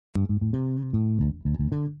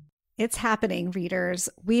It's happening, readers.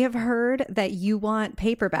 We have heard that you want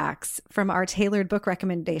paperbacks from our tailored book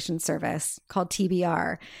recommendation service called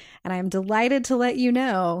TBR, and I am delighted to let you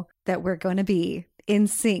know that we're going to be in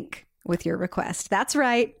sync with your request. That's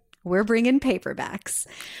right. We're bringing paperbacks.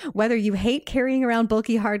 Whether you hate carrying around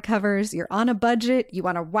bulky hardcovers, you're on a budget, you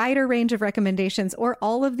want a wider range of recommendations, or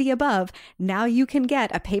all of the above, now you can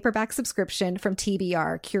get a paperback subscription from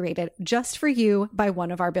TBR curated just for you by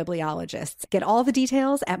one of our bibliologists. Get all the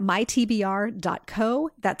details at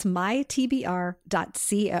mytbr.co. That's mytbr.co.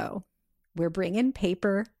 We're bringing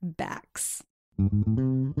paperbacks.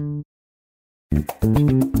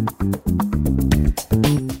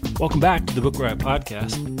 Welcome back to the Book Riot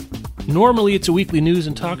Podcast. Normally, it's a weekly news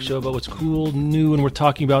and talk show about what's cool, new, and we're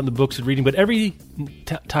talking about in the books and reading, but every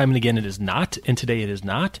time and again it is not, and today it is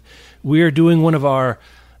not. We're doing one of our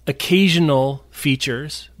occasional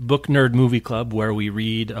features, Book Nerd Movie Club, where we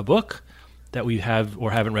read a book that we have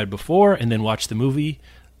or haven't read before, and then watch the movie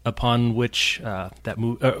upon which watch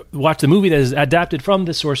the movie that is adapted from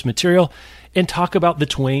the source material, and talk about the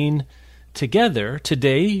twain together.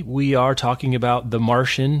 Today, we are talking about The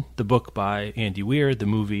Martian, the book by Andy Weir, the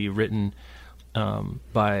movie written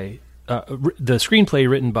the screenplay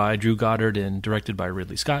written by Drew Goddard and directed by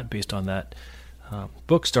Ridley Scott, based on that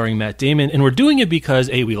book starring Matt Damon. And we're doing it because,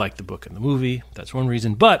 A, we like the book and the movie. That's one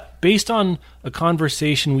reason. But based on a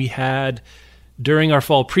conversation we had during our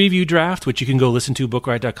fall preview draft, which you can go listen to,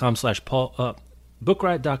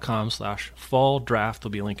 bookriot.com/fall draft.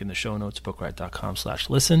 There'll be a link in the show notes,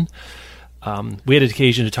 bookriot.com/listen. We had an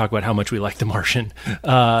occasion to talk about how much we like The Martian,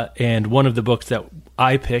 and one of the books that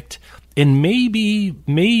I picked, and maybe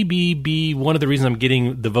be one of the reasons I'm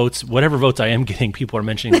getting the votes, whatever votes I am getting, people are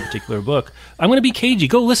mentioning a particular book. I'm going to be cagey.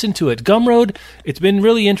 Go listen to it. Gumroad, it's been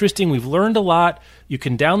really interesting. We've learned a lot. You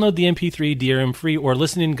can download the MP3 DRM free or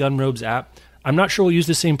listen in Gumroad's app. I'm not sure we'll use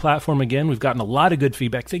the same platform again. We've gotten a lot of good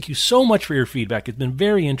feedback. Thank you so much for your feedback. It's been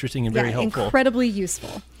very interesting and very helpful. Incredibly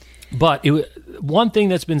useful. But one thing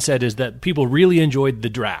that's been said is that people really enjoyed the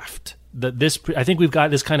draft. I think we've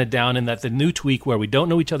got this kind of down in that the new tweak where we don't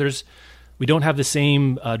know each other's, we don't have the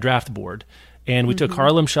same draft board. And we took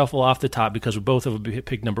Harlem Shuffle off the top because we both have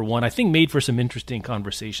picked number one. I think made for some interesting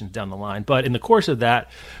conversations down the line. But in the course of that,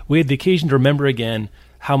 we had the occasion to remember again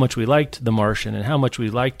how much we liked The Martian and how much we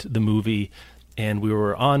liked the movie. And we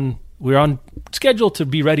were on schedule to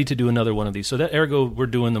be ready to do another one of these. So that ergo, we're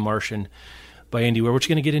doing The Martian by Andy Weir, which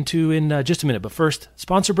we're going to get into in just a minute. But first,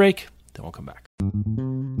 sponsor break, then we'll come back.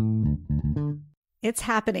 It's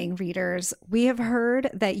happening, readers. We have heard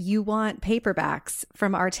that you want paperbacks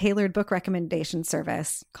from our tailored book recommendation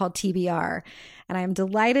service called TBR, and I am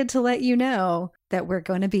delighted to let you know that we're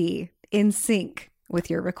going to be in sync with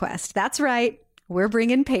your request. That's right. We're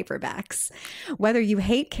bringing paperbacks. Whether you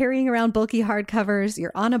hate carrying around bulky hardcovers,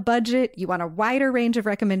 you're on a budget, you want a wider range of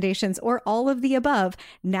recommendations, or all of the above,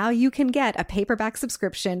 now you can get a paperback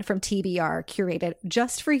subscription from TBR curated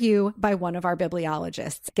just for you by one of our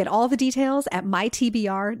bibliologists. Get all the details at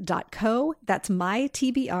mytbr.co. That's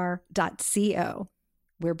mytbr.co.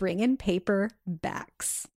 We're bringing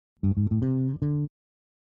paperbacks.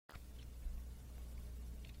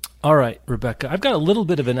 All right, Rebecca, I've got a little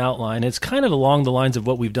bit of an outline. It's kind of along the lines of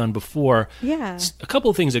what we've done before. Yeah. A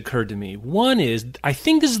couple of things occurred to me. One is, I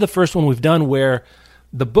think this is the first one we've done where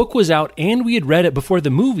the book was out and we had read it before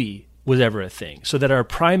the movie was ever a thing. So that our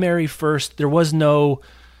primary first, there was no,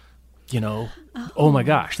 oh my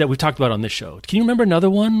gosh, that we've talked about on this show. Can you remember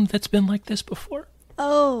another one that's been like this before?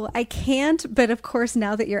 Oh, I can't. But of course,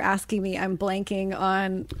 now that you're asking me, I'm blanking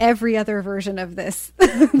on every other version of this.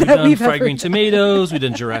 We've done Fried Green Tomatoes. We've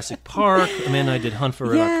done Jurassic Park. Amanda and I did Hunt for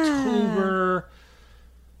Red October.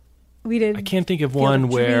 We did. I can't think of one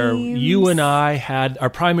where you and I had our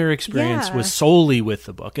primary experience was solely with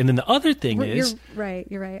the book. And then the other thing is...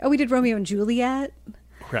 You're right. Oh, we did Romeo and Juliet.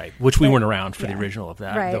 Right, which we weren't around for the original of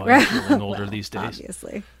that, though I'm feeling older these days.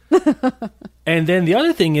 Obviously. And then the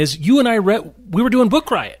other thing is, you and I we were doing Book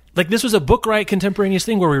Riot. Like, this was a Book Riot contemporaneous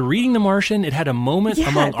thing where we were reading The Martian. It had a moment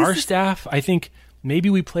among our staff. I think maybe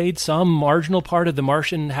we played some marginal part of The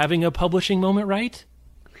Martian having a publishing moment, right?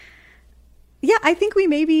 Yeah, I think we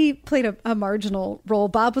maybe played a marginal role.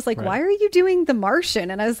 Bob was like, why are you doing The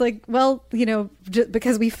Martian? And I was like, well, just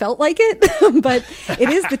because we felt like it. But it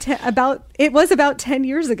is it was about 10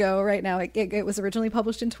 years ago right now. It was originally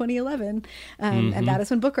published in 2011. And that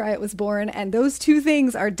is when Book Riot was born. And those two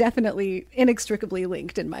things are definitely inextricably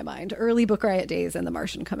linked in my mind. Early Book Riot days and The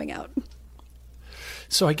Martian coming out.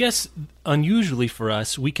 So I guess unusually for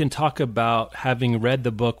us, we can talk about having read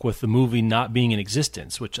the book with the movie not being in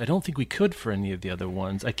existence, which I don't think we could for any of the other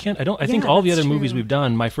ones. I think all the other movies we've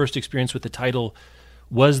done, my first experience with the title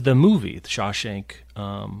was the movie, The Shawshank.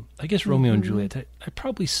 I guess Romeo and Juliet. I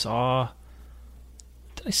probably saw.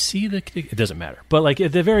 Did I see the? It doesn't matter. But like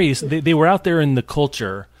at the very, they were out there in the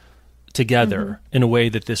culture together in a way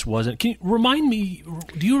that this wasn't. Can you remind me?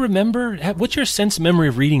 Do you remember? What's your sense memory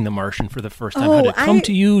of reading The Martian for the first time? How did it come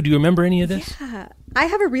to you? Do you remember any of this? Yeah. I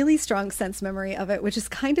have a really strong sense memory of it, which is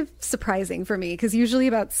kind of surprising for me because usually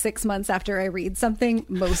about 6 months after I read something,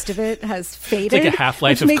 most of it has faded. It's like a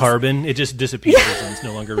half-life of carbon. It just disappears and it's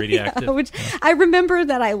no longer radioactive. I remember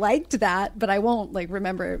that I liked that, but I won't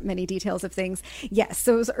remember many details of things. Yes,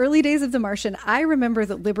 so it was early days of The Martian. I remember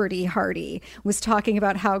that Liberty Hardy was talking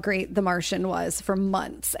about how great The Martian was for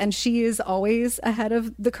months, and she is always ahead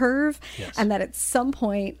of the curve. Yes. And that at some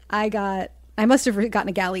point I must have gotten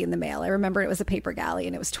a galley in the mail. I remember it was a paper galley,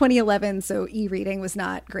 and it was 2011, so e-reading was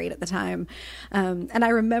not great at the time. And I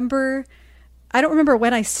don't remember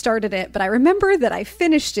when I started it, but I remember that I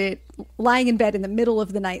finished it lying in bed in the middle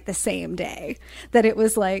of the night the same day. That it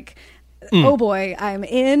was like, oh boy, I'm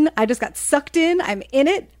in. I just got sucked in. I'm in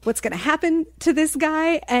it. What's going to happen to this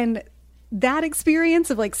guy? And that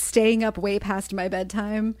experience of like staying up way past my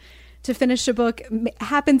bedtime to finish a book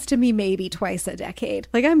happens to me maybe twice a decade.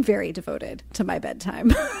 Like I'm very devoted to my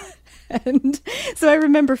bedtime. And so I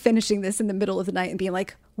remember finishing this in the middle of the night and being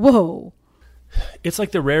like, whoa. It's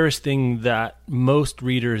like the rarest thing that most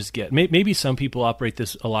readers get. Maybe some people operate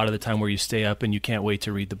this a lot of the time where you stay up and you can't wait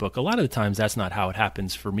to read the book. A lot of the times that's not how it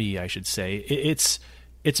happens for me, I should say.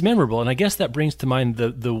 It's memorable, and I guess that brings to mind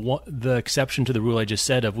the exception to the rule I just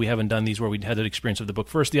said of we haven't done these where we had an experience of the book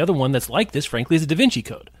first. The other one that's like this, frankly, is the Da Vinci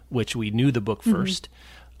Code, which we knew the book first,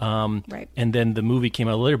 right, and then the movie came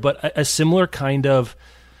out later. But a similar kind of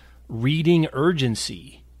reading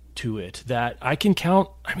urgency to it that I can count.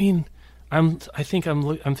 I mean, I'm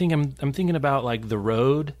thinking about like The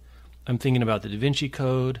Road. I'm thinking about the Da Vinci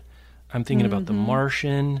Code. I'm thinking about The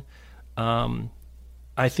Martian.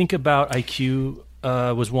 I think about IQ.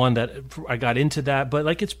 Was one that I got into that, but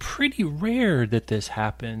like it's pretty rare that this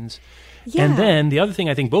happens. Yeah. And then the other thing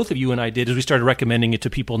I think both of you and I did is we started recommending it to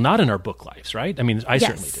people not in our book lives, right? I mean, I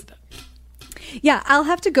certainly did that. Yeah, I'll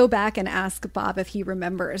have to go back and ask Bob if he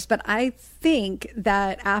remembers, but I think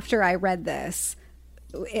that after I read this,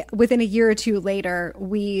 within a year or two later,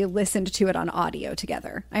 we listened to it on audio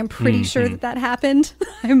together. I'm pretty sure that happened.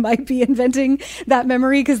 I might be inventing that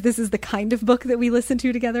memory because this is the kind of book that we listened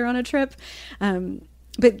to together on a trip.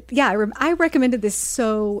 But yeah, I recommended this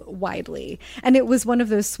so widely. And it was one of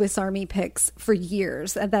those Swiss Army picks for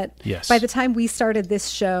years. And that by the time we started this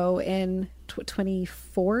show in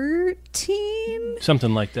 2014?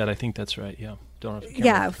 Something like that. I think that's right. Yeah.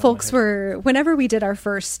 Folks were, whenever we did our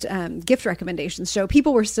first gift recommendations show,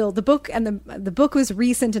 people were still, the book was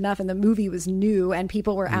recent enough and the movie was new, and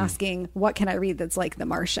people were asking, what can I read that's like The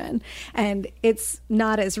Martian? And it's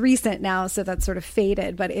not as recent now, so that's sort of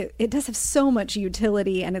faded, but it does have so much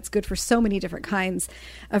utility, and it's good for so many different kinds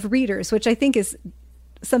of readers, which I think is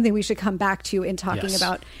something we should come back to in talking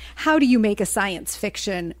about how do you make a science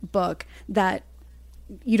fiction book that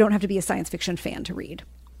you don't have to be a science fiction fan to read.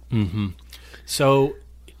 Mm-hmm. So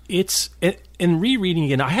it's in rereading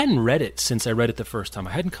again. I hadn't read it since I read it the first time.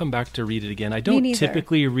 I hadn't come back to read it again. I don't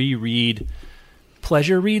typically reread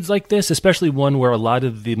pleasure reads like this, especially one where a lot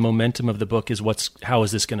of the momentum of the book is how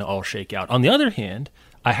is this going to all shake out. On the other hand,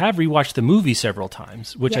 I have rewatched the movie several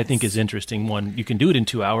times, which I think is interesting. One, you can do it in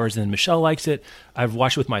 2 hours, and Michelle likes it. I've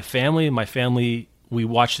watched it with my family. We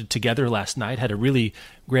watched it together last night, had a really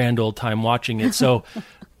grand old time watching it. So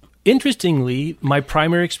interestingly, my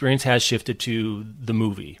primary experience has shifted to the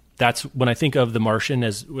movie. That's when I think of The Martian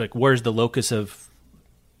as like, where's the locus of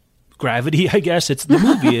gravity? I guess it's the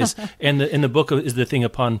movie is, and the book is the thing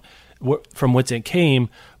from whence it came.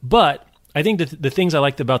 But I think that the things I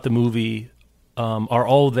liked about the movie are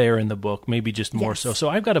all there in the book, maybe just more so. So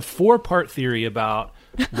I've got a 4-part theory about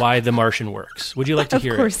why The Martian works. Would you like to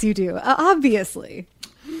hear it? Of course you do. Obviously.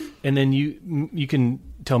 And then you can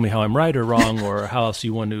tell me how I'm right or wrong, or how else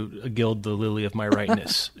you want to gild the lily of my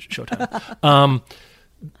rightness. Showtime.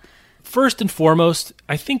 First and foremost,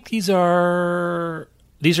 I think these are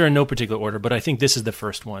in no particular order, but I think this is the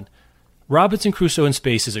first one. Robinson Crusoe in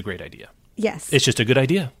space is a great idea. Yes. It's just a good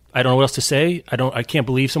idea. I don't know what else to say. I can't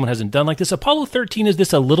believe someone hasn't done like this. Apollo 13 is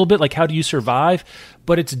this a little bit like how do you survive?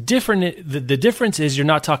 But it's different. The difference is you're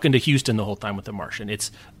not talking to Houston the whole time with The Martian.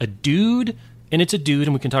 It's a dude,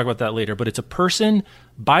 and we can talk about that later, but it's a person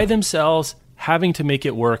by themselves having to make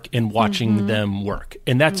it work and watching them work.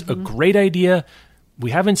 And that's a great idea.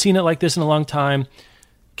 We haven't seen it like this in a long time.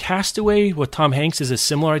 Castaway with Tom Hanks is a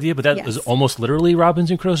similar idea, but that is almost literally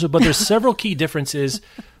Robinson Crusoe. But there's several key differences.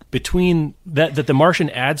 between that the Martian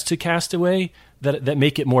adds to Castaway that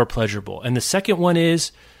make it more pleasurable. And the second one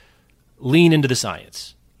is lean into the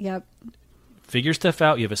science. Yep. Figure stuff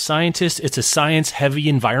out. You have a scientist. It's a science-heavy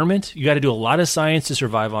environment. You got to do a lot of science to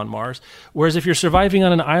survive on Mars. Whereas if you're surviving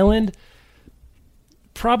on an island,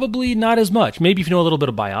 probably not as much. Maybe if you know a little bit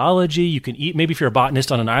of biology, you can eat. Maybe if you're a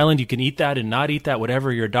botanist on an island, you can eat that and not eat that.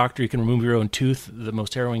 Whatever. You're a doctor, you can remove your own tooth. The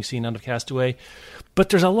most harrowing scene out of Castaway. But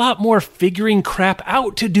there's a lot more figuring crap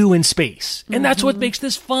out to do in space. And that's what makes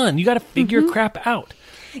this fun. You got to figure crap out.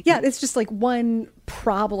 Yeah, it's just like one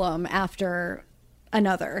problem after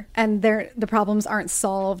another. And the problems aren't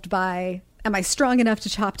solved by, am I strong enough to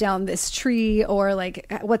chop down this tree? Or like,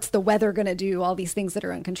 what's the weather going to do? All these things that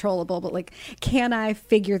are uncontrollable. But like, can I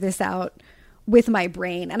figure this out with my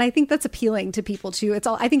brain? And I think that's appealing to people too.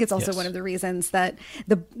 I think it's also one of the reasons that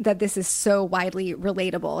that this is so widely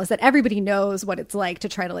relatable, is that everybody knows what it's like to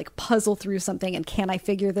try to like puzzle through something and can I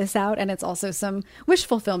figure this out? And it's also some wish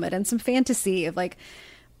fulfillment and some fantasy of like,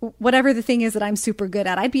 whatever the thing is that I'm super good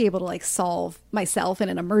at, I'd be able to like solve myself in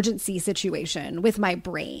an emergency situation with my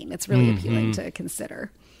brain. It's really appealing to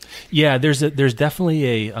consider. Yeah, there's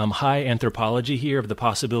definitely a high anthropology here of the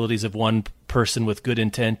possibilities of one person with good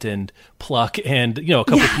intent and pluck and, a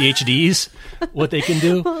couple PhDs, what they can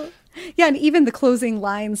do. Well, yeah, and even the closing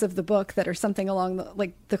lines of the book that are something along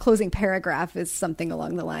the closing paragraph is something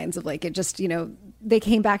along the lines of like, it just, they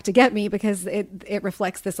came back to get me because it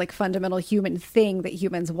reflects this like fundamental human thing that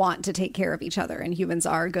humans want to take care of each other, and humans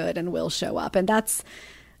are good and will show up. And that's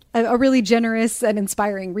a really generous and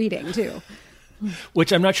inspiring reading too.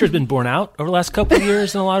 Which I'm not sure has been borne out over the last couple of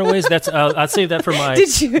years in a lot of ways. That's I'd save that for my.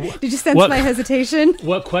 Did you sense my hesitation?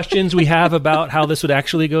 What questions we have about how this would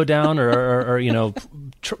actually go down, or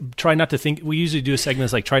try not to think. We usually do a segment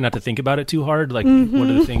that's like try not to think about it too hard. Like what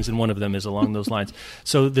are the things, and one of them is along those lines.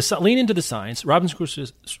 So lean into the science. Robinson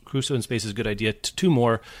Crusoe in Space is a good idea. Two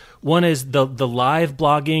more. One is the live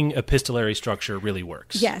blogging epistolary structure really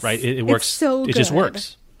works. Yes, right. It works. It's so good. It just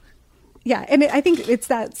works. Yeah, and I think it's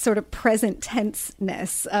that sort of present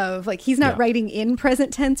tenseness of like he's not writing in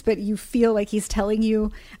present tense, but you feel like he's telling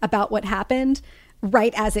you about what happened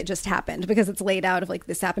right as it just happened, because it's laid out of like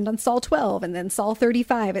this happened on Sol 12 and then Sol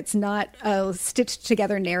 35. It's not a stitched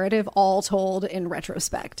together narrative all told in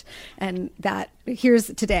retrospect. And that here's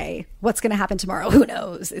today, what's going to happen tomorrow, who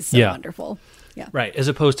knows, is so wonderful. Yeah. Right. As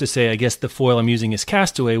opposed to, say, I guess the foil I'm using is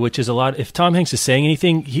Castaway, which is a lot. If Tom Hanks is saying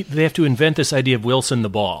anything, they have to invent this idea of Wilson the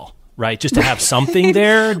ball. Right, just to have something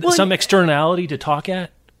there, some externality to talk at.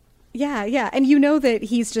 Yeah, yeah. And you know that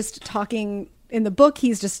he's just talking, in the book,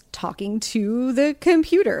 he's just talking to the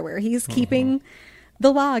computer where he's keeping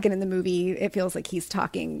the log. And in the movie, it feels like he's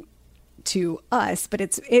talking to us, but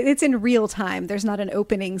it's in real time. There's not an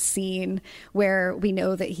opening scene where we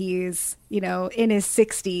know that he's, in his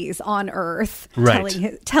 60s on Earth,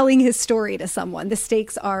 telling his story to someone. The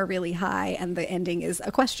stakes are really high, and the ending is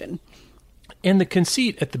a question. And the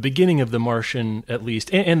conceit at the beginning of The Martian, at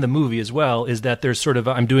least, and the movie as well, is that there's sort of,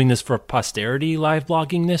 I'm doing this for posterity live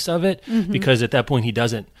bloggingness of it, because at that point he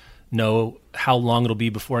doesn't know how long it'll be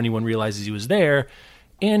before anyone realizes he was there.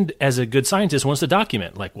 And as a good scientist wants to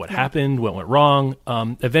document, like what happened, what went wrong.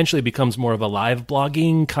 Eventually it becomes more of a live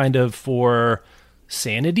blogging kind of for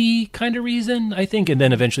sanity kind of reason, I think. And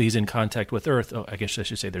then eventually he's in contact with Earth. Oh, I guess I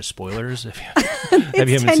should say there's spoilers. If you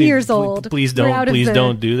haven't 10 seen, years old. Please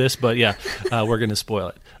don't do this. But yeah, we're going to spoil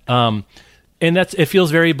it. And it feels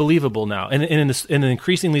very believable now. And in an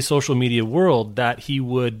increasingly social media world, that he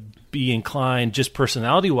would be inclined, just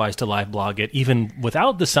personality-wise, to live blog it, even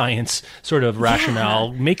without the science sort of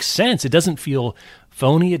rationale, makes sense. It doesn't feel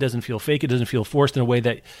phony. It doesn't feel fake. It doesn't feel forced in a way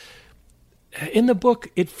that... In the book,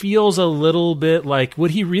 it feels a little bit like,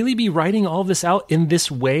 would he really be writing all this out in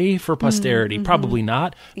this way for posterity? Probably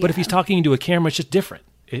not. But if he's talking to a camera, it's just different.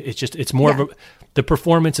 It's more of the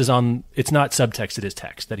performance is on, it's not subtext, it is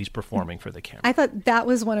text that he's performing for the camera. I thought that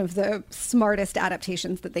was one of the smartest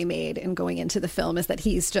adaptations that they made in going into the film, is that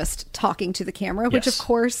he's just talking to the camera, which of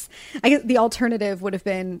course, I guess the alternative would have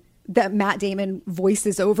been that Matt Damon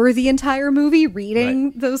voices over the entire movie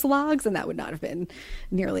reading those logs, and that would not have been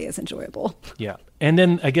nearly as enjoyable. Yeah. And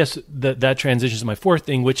then I guess that transitions to my fourth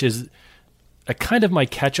thing, which is a kind of my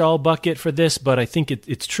catch-all bucket for this, but I think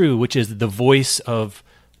it's true, which is the voice of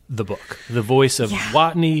the book. The voice of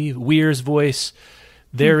Watney, Weir's voice.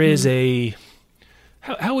 There is a...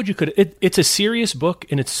 How would you put it? It's a serious book,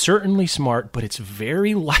 and it's certainly smart, but it's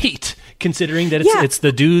very light, considering that it's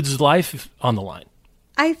the dude's life on the line.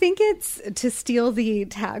 I think it's, to steal the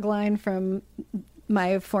tagline from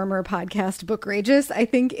my former podcast, Bookrageous, I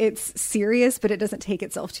think it's serious, but it doesn't take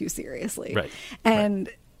itself too seriously. Right. And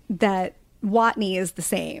that Watney is the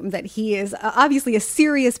same, that he is obviously a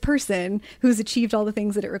serious person who's achieved all the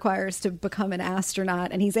things that it requires to become an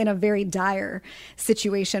astronaut, and he's in a very dire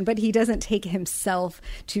situation, but he doesn't take himself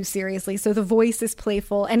too seriously. So the voice is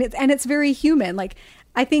playful, and it's very human. Like,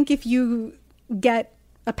 I think if you get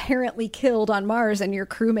apparently killed on Mars and your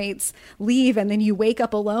crewmates leave, and then you wake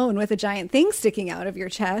up alone with a giant thing sticking out of your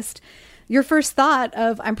chest, your first thought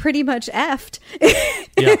of "I'm pretty much effed"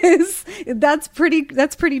 is that's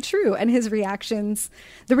pretty true. And his reactions,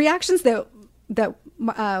 the reactions that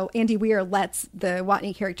Andy Weir lets the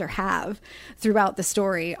Watney character have throughout the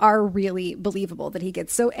story are really believable. That he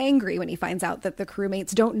gets so angry when he finds out that the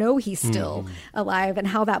crewmates don't know he's still alive, and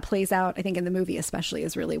how that plays out, I think in the movie especially,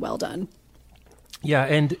 is really well done. Yeah,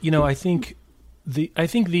 and I think the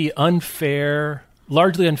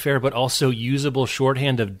largely unfair, but also usable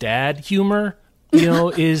shorthand of dad humor,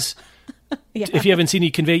 is, if you haven't seen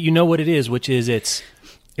it convey, what it is, which is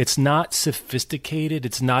it's not sophisticated,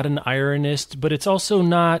 it's not an ironist, but it's also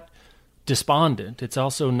not despondent, it's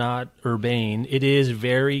also not urbane. It is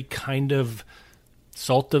very kind of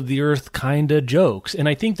salt of the earth kind of jokes. And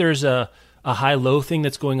I think there's a high-low thing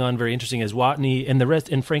that's going on very interesting as Watney and the rest,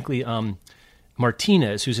 and frankly,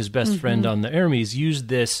 Martinez, who's his best friend on the Hermes, used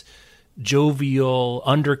this jovial,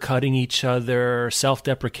 undercutting each other,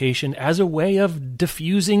 self-deprecation as a way of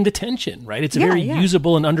diffusing the tension, right? It's a very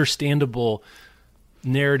usable and understandable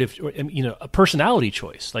narrative, a personality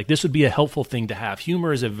choice. Like, this would be a helpful thing to have.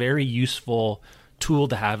 Humor is a very useful tool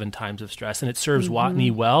to have in times of stress, and it serves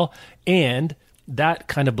Watney well. And that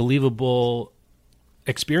kind of believable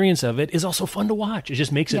experience of it is also fun to watch. It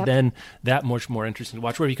just makes it then that much more interesting to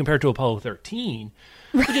watch. Where if you compare it to Apollo 13,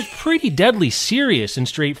 which is pretty deadly serious and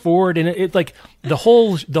straightforward, and it like the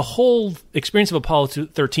whole experience of Apollo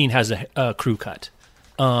 13 has a crew cut.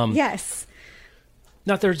 Yes.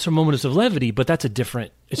 Not there's some moments of levity, but that's a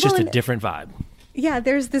different vibe. Yeah,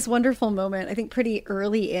 there's this wonderful moment, I think pretty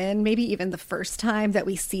early in, maybe even the first time that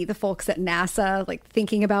we see the folks at NASA, like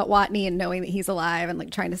thinking about Watney and knowing that he's alive and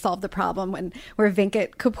like trying to solve the problem, where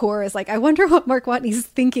Venkat Kapoor is like, I wonder what Mark Watney's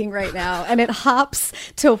thinking right now. And it hops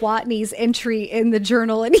to Watney's entry in the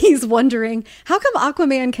journal, and he's wondering, how come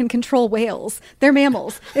Aquaman can control whales? They're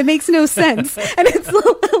mammals. It makes no sense. And it's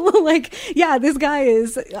like, yeah, this guy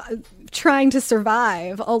is trying to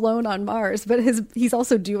survive alone on Mars, but he's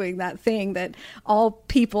also doing that thing that all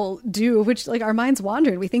people do, which like our minds wander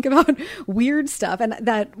and we think about weird stuff, and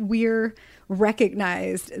that Weir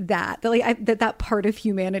recognized that part of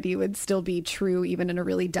humanity would still be true even in a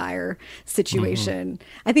really dire situation.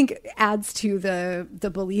 I think adds to the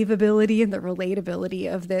believability and the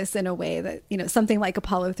relatability of this in a way that, something like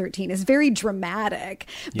Apollo 13 is very dramatic,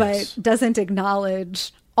 but doesn't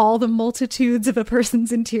acknowledge all the multitudes of a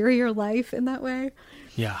person's interior life in that way.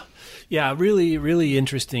 Yeah, really, really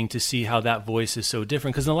interesting to see how that voice is so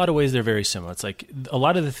different, because in a lot of ways they're very similar. It's like a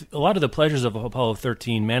lot of the pleasures of Apollo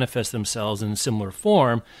 13 manifest themselves in a similar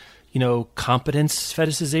form. Competence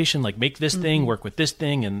fetishization, like make this thing work with this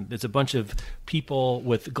thing, and it's a bunch of people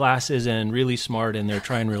with glasses and really smart, and they're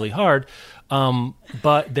trying really hard.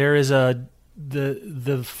 But there is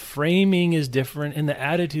the framing is different and the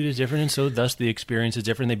attitude is different, and so thus the experience is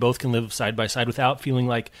different. They both can live side by side without feeling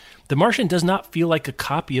like The Martian does not feel like a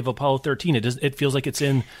copy of Apollo 13. It feels like it's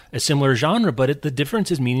in a similar genre, but the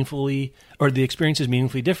difference is the experience is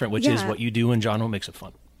meaningfully different, which is what you do in genre makes it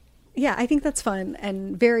fun. Yeah, I think that's fun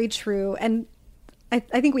and very true. And I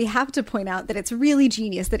think we have to point out that it's really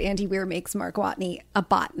genius that Andy Weir makes Mark Watney a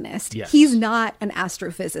botanist. Yes. He's not an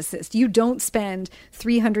astrophysicist. You don't spend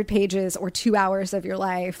 300 pages or 2 hours of your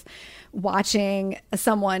life watching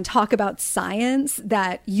someone talk about science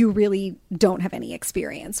that you really don't have any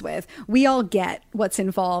experience with. We all get what's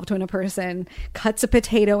involved when a person cuts a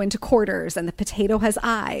potato into quarters and the potato has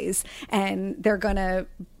eyes, and they're going to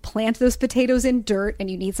plant those potatoes in dirt, and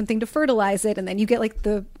you need something to fertilize it, and then you get like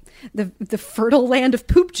the fertile land of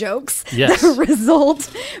poop jokes that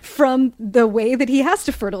result from the way that he has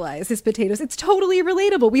to fertilize his potatoes. It's totally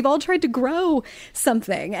relatable. We've all tried to grow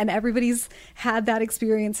something, and everybody's had that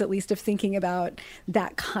experience, at least, of thinking about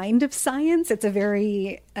that kind of science. It's a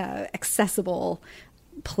very accessible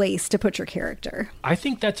place to put your character. I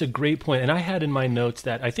think that's a great point. And I had in my notes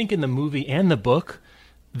that I think in the movie and the book,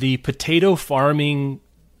 the potato farming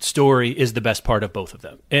story is the best part of both of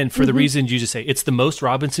them. And for the reasons you just say, it's the most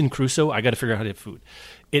Robinson Crusoe, I got to figure out how to have food.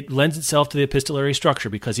 It lends itself to the epistolary structure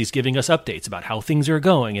because he's giving us updates about how things are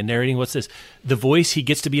going and narrating what's this. The voice, he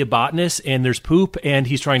gets to be a botanist and there's poop and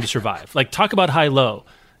he's trying to survive. Like, talk about high-low.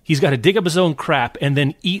 He's got to dig up his own crap and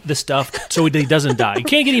then eat the stuff so he doesn't die. You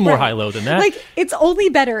can't get any more high-low than that. Like, it's only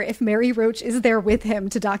better if Mary Roach is there with him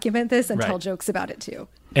to document this and tell jokes about it too.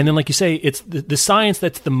 And then, like you say, it's the science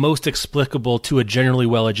that's the most explicable to a generally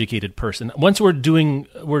well-educated person. Once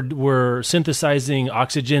we're synthesizing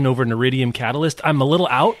oxygen over an iridium catalyst, I'm a little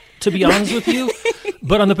out, to be honest with you.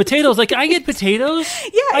 But on the potatoes, like, I get potatoes.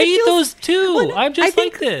 Yeah, I eat those too. Well, I'm just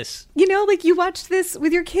like this. You know, like, you watched this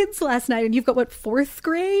with your kids last night, and you've got, what, 4th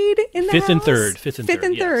grade in the Fifth house? and third. Fifth and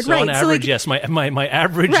third, so right. on average, yes. My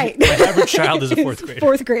average child is a 4th grader.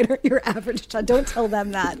 4th grader, your average child. Don't tell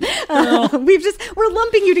them that. We're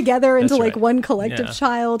lumping you together into one collective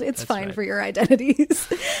child. It's fine for your identities.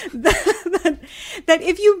 that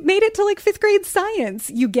if you made it to like 5th grade science,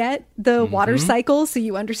 you get the water cycle, so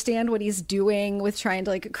you understand what he's doing with trying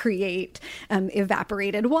to like create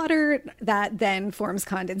evaporated water that then forms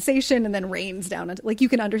condensation and then rains down. Like, you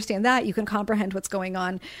can understand that. You can comprehend what's going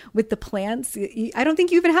on with the plants. I don't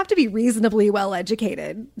think you even have to be reasonably well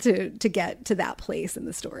educated to get to that place in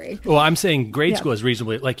the story. Well, I'm saying grade school is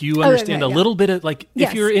reasonably, like, you understand a little bit of, like,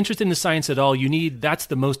 if you're interested in the science at all, that's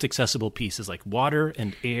the most accessible piece, is like water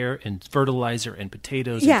and air and fertilizer and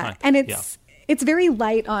potatoes. And it's very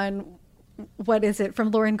light on, what is it, from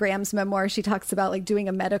Lauren Graham's memoir, she talks about like being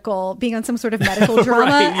on some sort of medical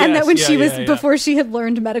drama. And that when before she had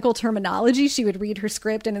learned medical terminology, she would read her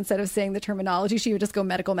script, and instead of saying the terminology, she would just go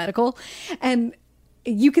medical. And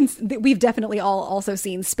we've definitely all also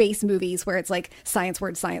seen space movies where it's like science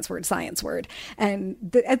word. And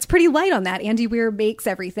it's pretty light on that. Andy Weir makes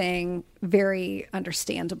everything very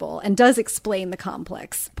understandable and does explain the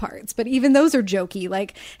complex parts. But even those are jokey.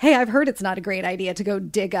 Like, hey, I've heard it's not a great idea to go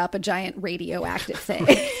dig up a giant radioactive thing.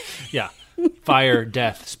 Yeah. Fire,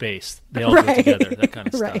 death, space. They all go together, that kind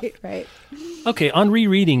of stuff. Right. Okay, on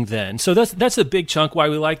rereading then. So that's a big chunk why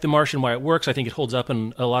we like The Martian, why it works. I think it holds up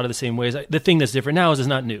in a lot of the same ways. The thing that's different now is it's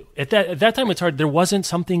not new. At that time, it's hard. There wasn't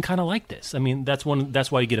something kind of like this. I mean, that's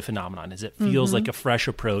why you get a phenomenon, is it feels like a fresh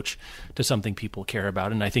approach to something people care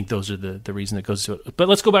about. And I think those are the reason that goes to it. But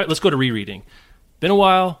let's go to rereading. Been a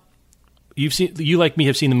while. You like me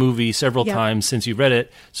have seen the movie several times since you read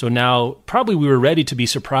it, so now probably we were ready to be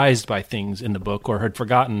surprised by things in the book or had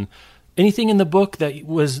forgotten. Anything in the book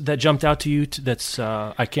that jumped out to you that's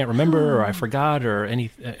I can't remember or I forgot, or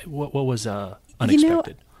what was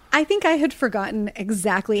unexpected? I think I had forgotten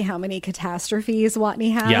exactly how many catastrophes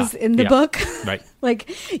Watney has in the book. Right.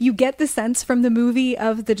 Like, you get the sense from the movie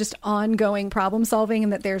of the just ongoing problem solving,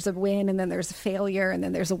 and that there's a win and then there's a failure and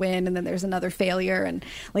then there's a win and then there's another failure, and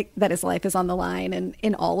like that his life is on the line and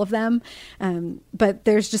in all of them. But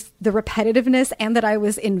there's just the repetitiveness, and that I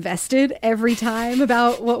was invested every time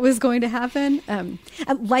about what was going to happen.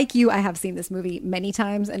 Like you, I have seen this movie many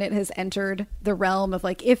times, and it has entered the realm of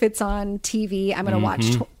like, if it's on TV, I'm going to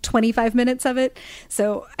watch 25 minutes of it.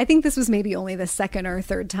 So I think this was maybe only the 2nd or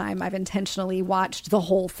 3rd time I've intentionally watched the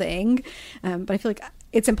whole thing. But I feel like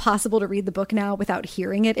it's impossible to read the book now without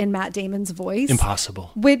hearing it in Matt Damon's voice. Impossible.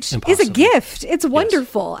 Which is a gift. It's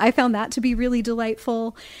wonderful. Yes. I found that to be really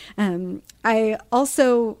delightful.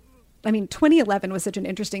 2011 was such an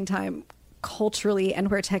interesting time culturally and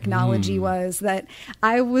where technology was, that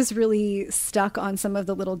I was really stuck on some of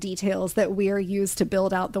the little details that Weir used to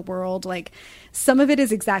build out the world. Like, some of it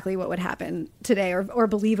is exactly what would happen today, or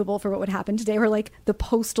believable for what would happen today, where like the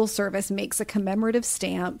Postal Service makes a commemorative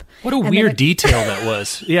stamp. What a weird detail that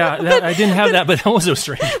was. Yeah, I didn't have that, but that was so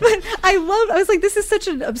strange. But I was like, this is such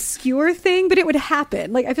an obscure thing, but it would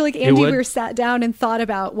happen. Like, I feel like Andy Weir sat down and thought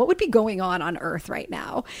about what would be going on Earth right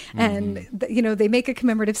now. And, they make a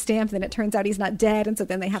commemorative stamp, and then it turns out he's not dead, and so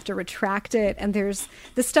then they have to retract it. And there's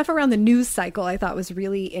the stuff around the news cycle I thought was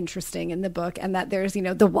really interesting in the book, and that there's the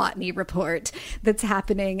Watney report that's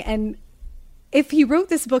happening. And if he wrote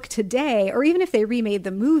this book today, or even if they remade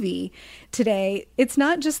the movie today, it's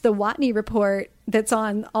not just the Watney report that's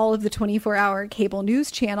on all of the 24-hour cable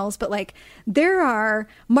news channels, but like, there are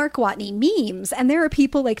Mark Watney memes, and there are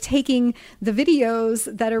people like taking the videos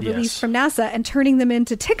that are released from NASA and turning them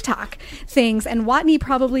into TikTok things. And Watney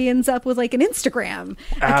probably ends up with like an Instagram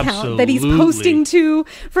account that he's posting to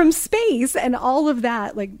from space, and all of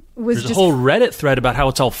that There's a whole Reddit thread about how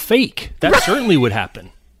it's all fake. That certainly would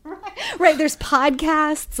happen. Right. There's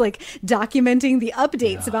podcasts like documenting the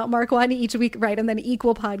updates about Mark Watney each week. Right. And then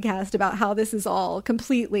equal podcast about how this is all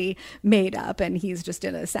completely made up and he's just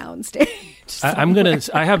in a soundstage.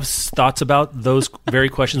 I have thoughts about those very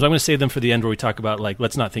questions. I'm going to save them for the end, where we talk about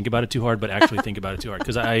let's not think about it too hard, but actually think about it too hard.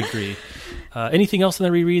 Because I agree. Anything else in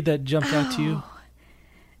the reread that jumped out to you?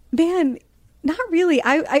 Man, Not really.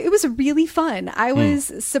 It was really fun. I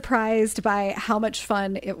was surprised by how much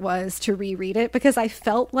fun it was to reread it, because I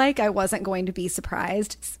felt like I wasn't going to be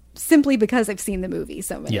surprised simply because I've seen the movie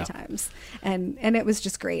so many times. And it was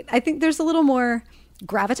just great. I think there's a little more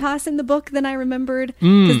gravitas in the book than I remembered,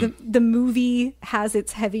 because the movie has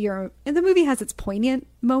its heavier, and the movie has its poignant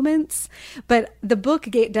moments, but the book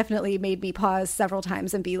definitely made me pause several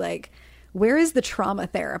times and be like, where is the trauma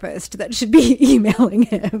therapist that should be emailing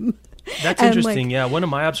him? That's interesting. Yeah. One of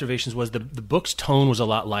my observations was the book's tone was a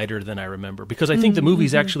lot lighter than I remember, because I think the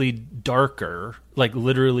movie's actually darker, like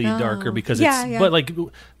literally darker, because but like,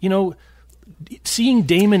 you know, seeing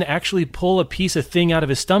Damon actually pull a piece of thing out of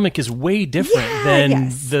his stomach is way different than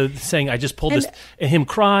the saying, I just pulled this, and him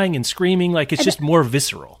crying and screaming. Like, it's just more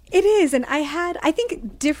visceral. It is. And I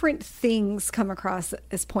think different things come across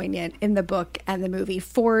as poignant in the book and the movie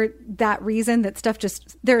for that reason, that stuff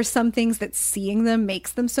there are some things that seeing them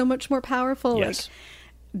makes them so much more powerful. Yes. Like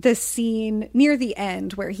the scene near the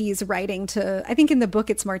end where he's writing to, I think in the book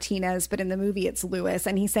it's Martinez, but in the movie it's Lewis,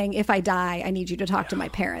 and he's saying, if I die, I need you to talk to my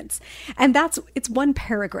parents. And it's one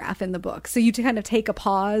paragraph in the book. So you kind of take a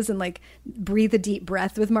pause and like breathe a deep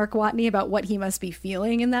breath with Mark Watney about what he must be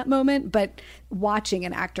feeling in that moment. But watching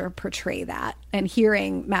an actor portray that and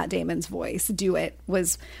hearing Matt Damon's voice do it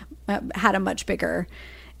had a much bigger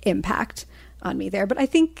impact on me there. But I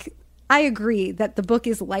think I agree that the book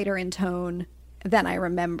is lighter in tone than I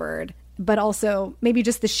remembered, but also maybe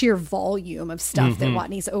just the sheer volume of stuff that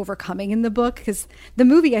Watney's overcoming in the book, because the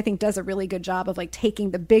movie, I think, does a really good job of like taking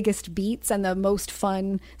the biggest beats and the most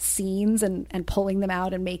fun scenes and pulling them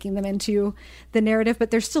out and making them into the narrative. But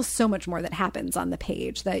there's still so much more that happens on the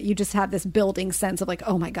page that you just have this building sense of like,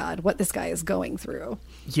 oh my God, what this guy is going through.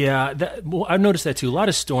 Yeah, I've noticed that too. A lot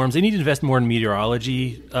of storms. They need to invest more in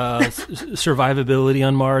meteorology, survivability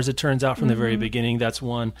on Mars, it turns out, from the very beginning. That's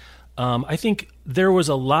one. I think there was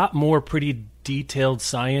a lot more pretty detailed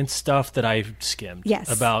science stuff that I skimmed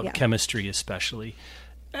about chemistry, especially.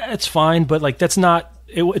 It's fine, but like it's not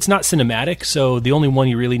cinematic. So the only one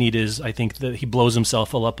you really need is, I think, that he blows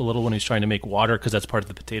himself up a little when he's trying to make water, because that's part of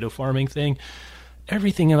the potato farming thing.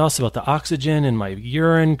 Everything else about the oxygen and my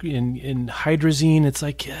urine and hydrazine, it's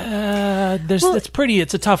like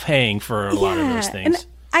it's a tough hang for a lot of those things. And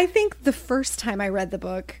I think the first time I read the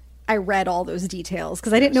book, I read all those details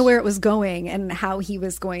because I didn't know where it was going and how he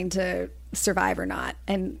was going to survive or not.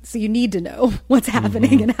 And so you need to know what's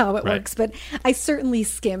happening and how it works. But I certainly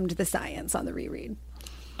skimmed the science on the reread.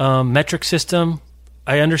 Metric system.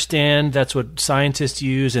 I understand that's what scientists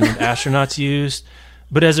use and astronauts use.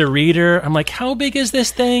 But as a reader, I'm like, how big is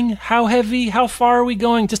this thing? How heavy? How far are we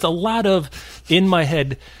going? Just a lot of, in my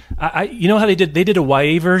head. You know how they did a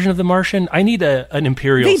YA version of The Martian? I need an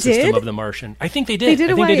imperial system of The Martian. I think they did. They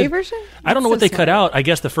did a YA version? I don't know what they cut out. I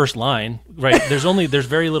guess the first line, right? There's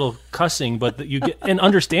very little cussing, but you get, and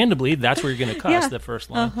understandably, that's where you're going to cuss, the first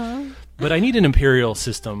line. But I need an imperial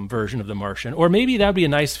system version of The Martian. Or maybe that'd be a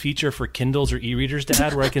nice feature for Kindles or e-readers to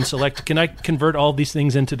add, where I can select, can I convert all these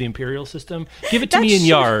things into the imperial system? Give it to me in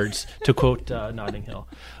yards, to quote Notting Hill.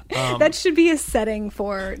 That should be a setting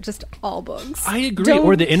for just all books. I agree.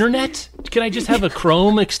 Or the internet. Can I just have a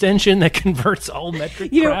Chrome extension that converts all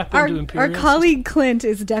metric crap into imperial? Our colleague Clint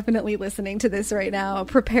is definitely listening to this right now,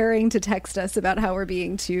 preparing to text us about how we're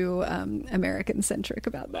being too American-centric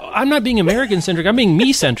about that. I'm not being American-centric. I'm being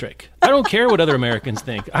me-centric. I don't care what other Americans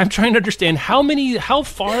think. I'm trying to understand how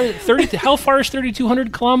far is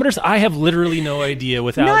 3,200 kilometers? I have literally no idea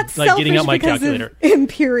without getting out my calculator.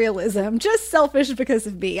 Imperialism. Just selfish because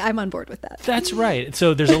of me. I'm on board with that. That's right.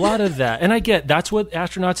 So there's a lot of that. And I get that's what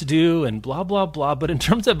astronauts do and blah, blah, blah. But in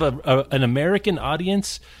terms of an American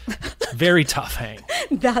audience, very tough hang.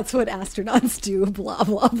 That's what astronauts do, blah,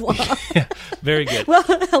 blah, blah. Yeah, very good. Well,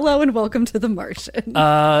 hello and welcome to The Martian.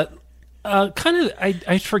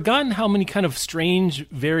 I'd forgotten how many kind of strange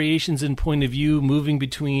variations in point of view moving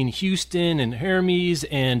between Houston and Hermes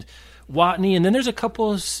and Watney, and then there's a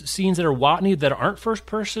couple of scenes that are Watney that aren't first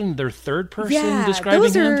person, they're third person describing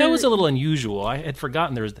him. That was a little unusual. I had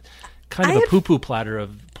forgotten there was kind of a poo-poo platter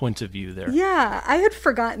of points of view there. Yeah, I had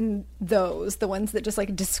forgotten those, the ones that just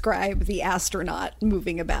like describe the astronaut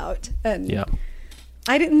moving about. And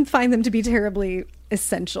I didn't find them to be terribly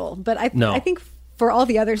essential, but I think for all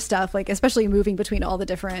the other stuff, like especially moving between all the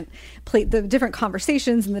different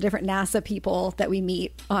conversations and the different NASA people that we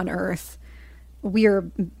meet on Earth, Weir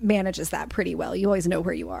manages that pretty well. You always know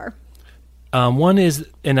where you are. One is,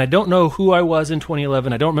 and I don't know who I was in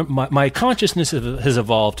 2011. I don't remember. My consciousness has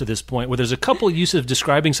evolved to this point where there's a couple uses of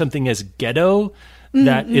describing something as ghetto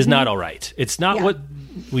that is not all right. It's not what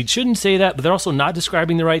we shouldn't say that, but they're also not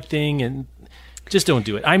describing the right thing. And Just don't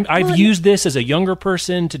do it. I've used this as a younger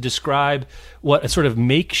person to describe what a sort of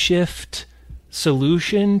makeshift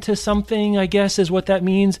solution to something, I guess, is what that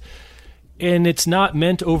means. And it's not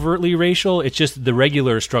meant overtly racial. It's just the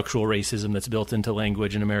regular structural racism that's built into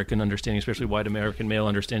language and American understanding, especially white American male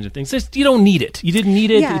understanding of things. You don't need it. You didn't need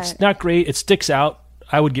it. Yeah. It's not great. It sticks out.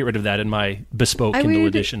 I would get rid of that in my bespoke Kindle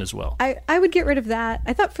edition as well. I would get rid of that.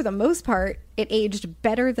 I thought for the most part, it aged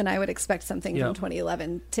better than I would expect something from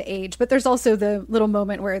 2011 to age. But there's also the little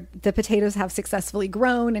moment where the potatoes have successfully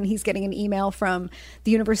grown and he's getting an email from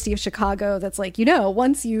the University of Chicago that's like,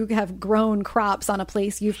 once you have grown crops on a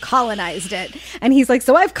place, you've colonized it. And he's like,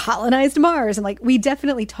 so I've colonized Mars. And like, we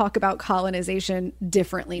definitely talk about colonization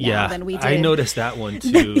differently now than we did. I noticed that one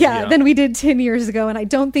too. Than we did 10 years ago. And I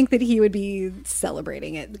don't think that he would be celebrating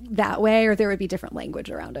it that way, or there would be different language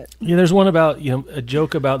around it. Yeah, there's one about, a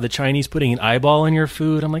joke about the Chinese putting an eyeball in your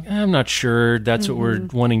food. I'm like, I'm not sure that's what we're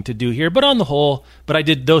wanting to do here. But on the whole,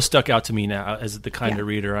 those stuck out to me now as the kind of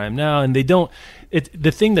reader I am now. And they don't, the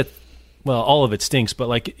thing that, well, all of it stinks, but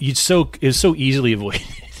like it was so easily avoided.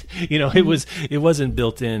 It wasn't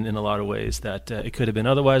built in a lot of ways that it could have been.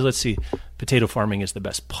 Otherwise, let's see, potato farming is the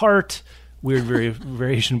best part. Weird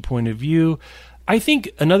variation point of view. I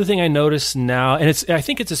think another thing I notice now, and I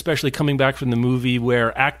think it's especially coming back from the movie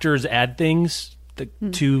where actors add things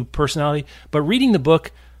to personality, but reading the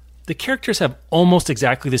book, the characters have almost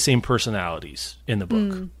exactly the same personalities in the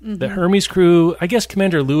book. The Hermes crew, I guess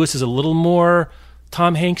Commander Lewis is a little more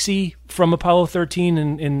Tom Hanksy from Apollo 13,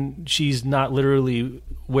 and she's not literally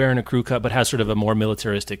wearing a crew cut, but has sort of a more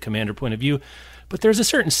militaristic commander point of view. But there's a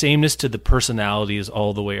certain sameness to the personalities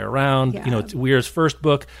all the way around. Yeah. Weir's first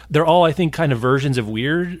book, they're all, I think, kind of versions of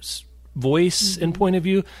Weir's voice and point of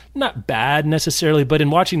view. Not bad necessarily, but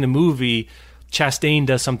in watching the movie, Chastain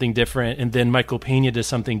does something different, and then Michael Pena does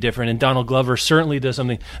something different, and Donald Glover certainly does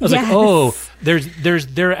something. I was like, oh,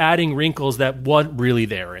 they're adding wrinkles that weren't really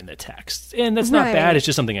there in the text, and that's not bad. It's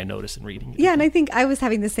just something I noticed in reading. Yeah, and I think I was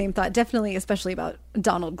having the same thought, definitely, especially about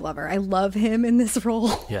Donald Glover. I love him in this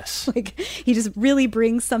role. Yes, like he just really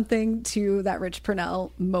brings something to that Rich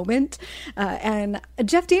Purnell moment, and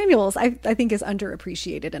Jeff Daniels, I think, is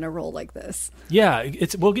underappreciated in a role like this. Yeah,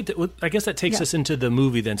 we'll get to. I guess that takes us into the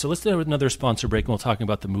movie then. So let's do another sponsor break, and we'll talk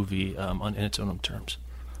about the movie in its own terms.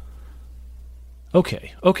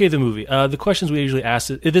 Okay, the movie. The questions we usually ask,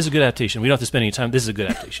 this is a good adaptation. We don't have to spend any time. This is a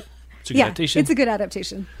good adaptation. It's a good adaptation. It's a good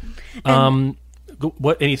adaptation.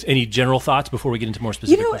 What any general thoughts before we get into more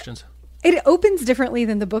specific questions? It opens differently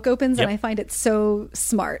than the book opens, and I find it so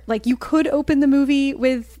smart. Like, you could open the movie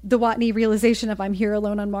with the Watney realization of I'm here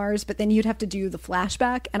alone on Mars, but then you'd have to do the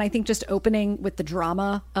flashback. And I think just opening with the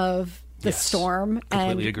drama of the storm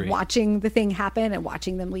and watching the thing happen and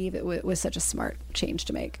watching them leave, it was such a smart change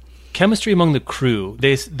to make. Chemistry among the crew.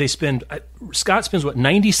 They spend, Scott spends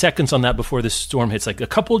 90 seconds on that before the storm hits. Like a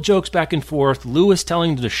couple jokes back and forth. Lewis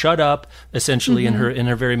telling them to shut up, essentially in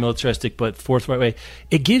her very militaristic but forthright way.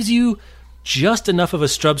 It gives you just enough of a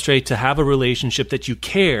substrate to have a relationship that you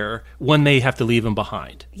care when they have to leave him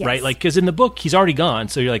behind, right? Like, because in the book he's already gone,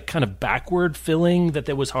 so you're like kind of backward filling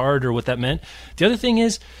that was hard or what that meant. The other thing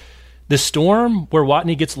is the storm where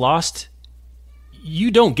Watney gets lost.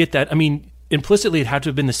 You don't get that. I mean, implicitly it had to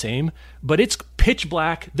have been the same, but it's pitch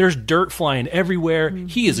black. There's dirt flying everywhere.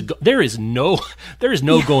 There is no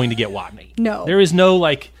going to get Watney. No, there is no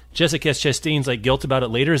like Jessica Chastain's like guilt about it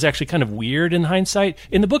later is actually kind of weird in hindsight.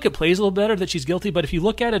 In the book, it plays a little better that she's guilty, but if you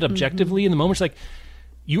look at it objectively in the moment, it's like,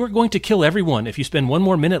 you are going to kill everyone if you spend one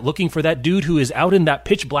more minute looking for that dude who is out in that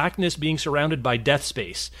pitch blackness being surrounded by death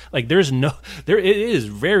space. Like, it is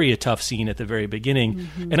very a tough scene at the very beginning.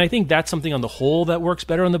 And I think that's something on the whole that works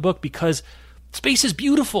better in the book because space is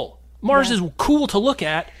beautiful. Mars is cool to look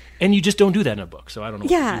at, and you just don't do that in a book. So I don't know what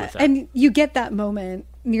to do with that. And you get that moment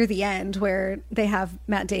near the end where they have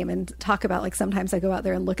Matt Damon talk about, like, sometimes I go out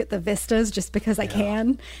there and look at the vistas just because I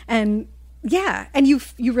can. And and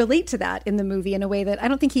you relate to that in the movie in a way that I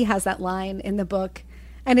don't think he has that line in the book.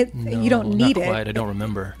 And you don't need not quite. I don't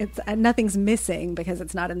remember. It's nothing's missing because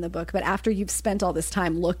it's not in the book. But after you've spent all this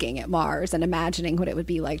time looking at Mars and imagining what it would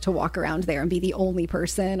be like to walk around there and be the only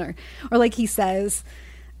person, or like he says,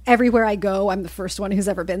 everywhere I go, I'm the first one who's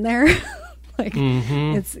ever been there. Like,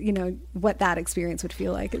 it's, what that experience would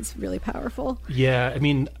feel like is really powerful. Yeah, I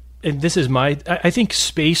mean, and this is I think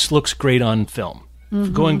space looks great on film.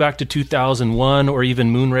 Going back to 2001 or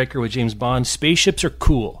even Moonraker with James Bond, spaceships are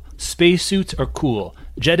cool. Spacesuits are cool.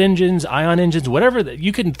 Jet engines, ion engines, whatever.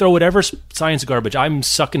 You can throw whatever science garbage. I'm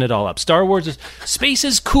sucking it all up. Star Wars, space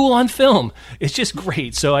is cool on film. It's just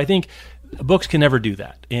great. So I think books can never do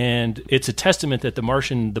that. And it's a testament that The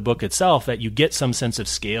Martian, the book itself, that you get some sense of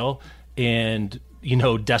scale and,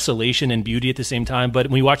 desolation and beauty at the same time. But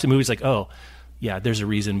when you watch the movie, it's like, oh, yeah, there's a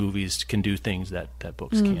reason movies can do things that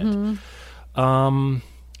books can't.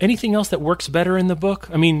 Anything else that works better in the book?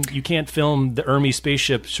 I mean, you can't film the Ermi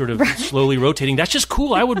spaceship sort of slowly rotating. That's just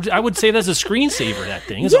cool. I would say that's a screensaver, that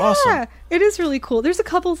thing. It's awesome. Yeah, it is really cool. There's a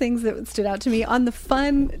couple things that stood out to me. On the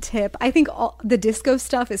fun tip, I think the disco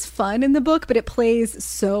stuff is fun in the book, but it plays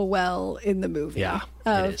so well in the movie. Yeah,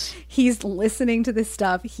 it is. He's listening to this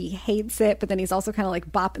stuff. He hates it, but then he's also kind of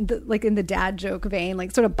like bopping, like in the dad joke vein,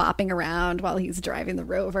 like sort of bopping around while he's driving the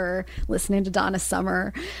Rover, listening to Donna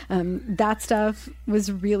Summer. That stuff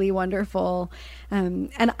was really wonderful.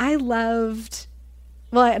 And I loved...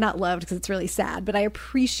 Well, not loved because it's really sad, but I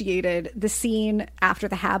appreciated the scene after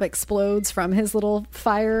the Hab explodes from his little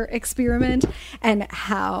fire experiment and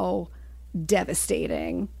how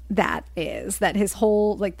devastating that is. That his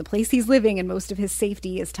whole, like the place he's living and most of his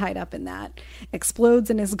safety is tied up in that, explodes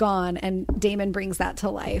and is gone. And Damon brings that to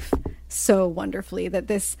life so wonderfully, that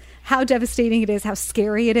this, how devastating it is, how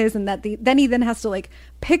scary it is. And that then he has to like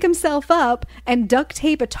pick himself up and duct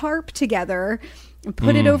tape a tarp together,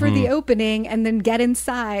 put it over the opening, and then get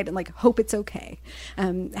inside and like hope it's okay.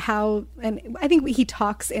 And I think he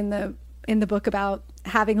talks in the book about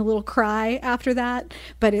having a little cry after that,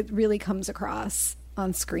 but it really comes across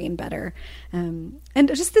on screen better. And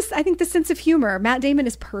just this, I think the sense of humor, Matt Damon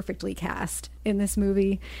is perfectly cast in this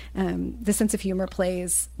movie. The sense of humor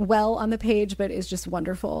plays well on the page, but is just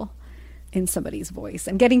wonderful in somebody's voice,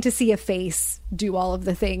 and getting to see a face do all of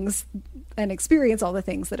the things and experience all the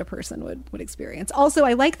things that a person would experience. Also,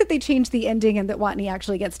 I like that they changed the ending and that Watney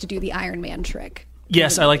actually gets to do the Iron Man trick.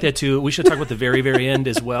 Yes, I like that too. We should talk about the very, very end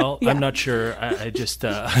as well. Yeah. I'm not sure.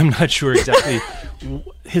 I'm not sure exactly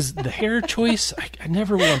the hair choice. I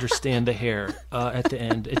never will understand the hair at the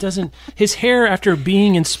end. It doesn't. His hair after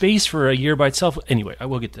being in space for a year by itself. Anyway, I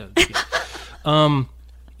will get to.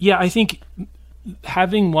 Yeah, I think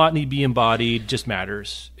having Watney be embodied just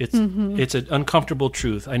matters. It's an uncomfortable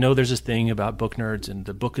truth. I know there's this thing about book nerds and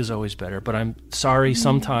the book is always better, but I'm sorry,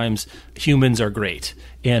 sometimes humans are great.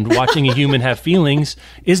 And watching a human have feelings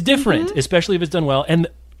is different, especially if it's done well. And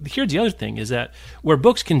here's the other thing, is that where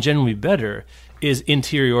books can generally be better is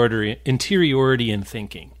interiority in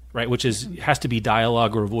thinking, right? Which has to be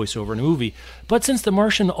dialogue or voiceover in a movie. But since The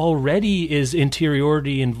Martian already is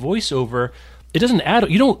interiority in voiceover, it doesn't add.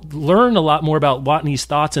 You don't learn a lot more about Watney's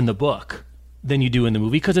thoughts in the book than you do in the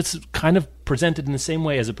movie, because it's kind of presented in the same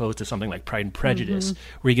way, as opposed to something like Pride and Prejudice,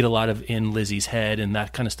 where you get a lot of in Lizzie's head, and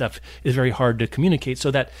that kind of stuff is very hard to communicate.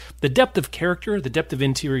 So that the depth of character, the depth of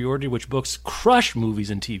interiority, which books crush movies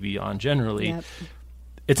and TV on generally,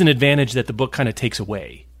 it's an advantage that the book kind of takes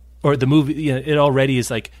away. Or the movie, it already is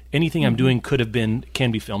like anything I'm doing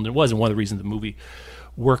can be filmed. It was, and one of the reasons the movie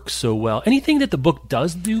works so well. Anything that the book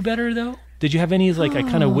does do better, though? Did you have any I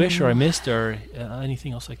kind of wish or I missed, or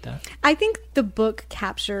anything else like that? I think the book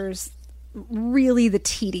captures really the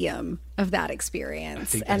tedium of that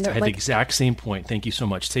experience. I had the exact same point. Thank you so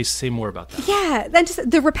much. Say more about that. Yeah, then just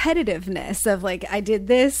the repetitiveness of like, I did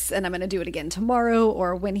this and I'm going to do it again tomorrow,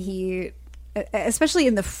 or when he... especially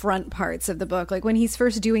in the front parts of the book, like when he's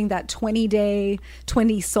first doing that 20-day,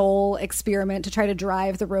 20-soul experiment to try to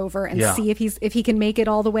drive the rover and see if he can make it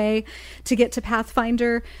all the way to get to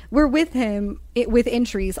Pathfinder. We're with him with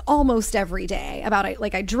entries almost every day about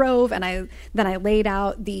I drove and then I laid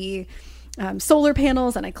out the solar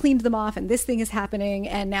panels and I cleaned them off and this thing is happening,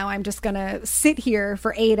 and now I'm just gonna sit here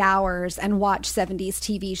for 8 hours and watch 70s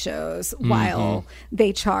TV shows while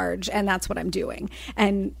they charge, and that's what I'm doing.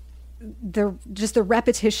 And the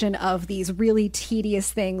repetition of these really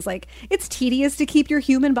tedious things, like it's tedious to keep your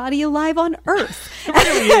human body alive on Earth. It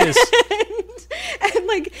really is. and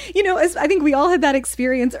like, I think we all had that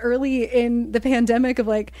experience early in the pandemic of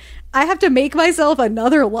like, I have to make myself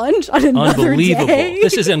another lunch on another Unbelievable. day.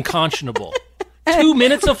 This is unconscionable. 2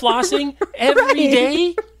 minutes of flossing every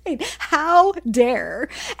day? How dare?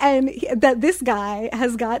 And that this guy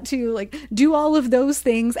has got to like do all of those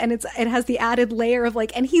things, and it has the added layer of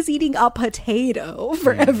like, and he's eating a potato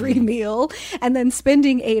for every meal, and then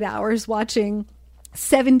spending 8 hours watching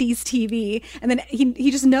 70s TV, and then he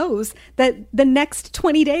just knows that the next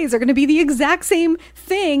 20 days are going to be the exact same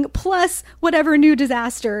thing, plus whatever new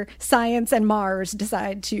disaster science and Mars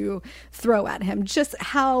decide to throw at him. Just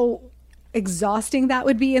how exhausting that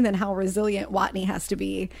would be, and then how resilient Watney has to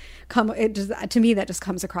be. To me, that just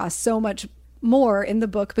comes across so much more in the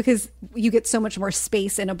book, because you get so much more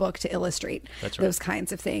space in a book to illustrate those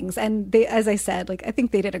kinds of things. And they, as I said, like, I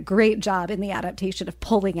think they did a great job in the adaptation of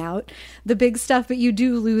pulling out the big stuff, but you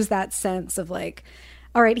do lose that sense of like,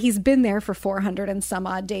 all right, he's been there for 400 and some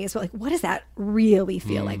odd days, but like, what does that really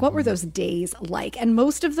feel like? What were those days like? And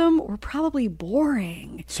most of them were probably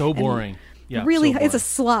boring. So boring. Yeah, really, so boring. it's a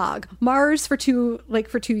slog. Mars for 2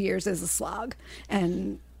 years is a slog,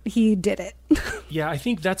 and he did it. Yeah, I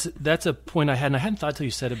think that's a point I had, and I hadn't thought till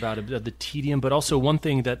you said about it, the tedium, but also one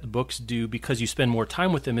thing that the books do, because you spend more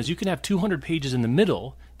time with them, is you can have 200 pages in the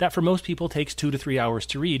middle that for most people takes 2 to 3 hours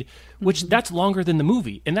to read, which that's longer than the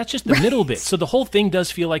movie, and that's just the middle bit. So the whole thing does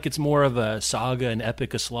feel like it's more of a saga, an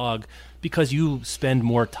epic, a slog, because you spend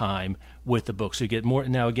more time with the book. So you get more.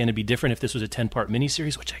 Now, again, it'd be different if this was a 10-part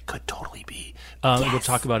miniseries, which I could totally be. We'll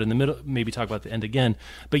talk about in the middle, maybe talk about the end again.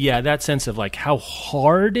 But yeah, that sense of like how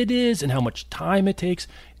hard it is and how much time it takes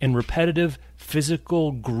and repetitive,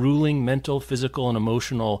 physical, grueling, mental, physical, and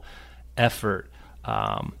emotional effort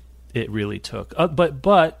it really took.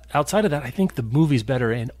 But outside of that, I think the movie's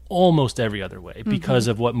better in almost every other way because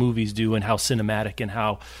of what movies do and how cinematic and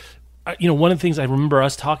how... one of the things I remember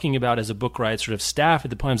us talking about as a Book Riot sort of staff at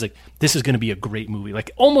the point was like, this is going to be a great movie.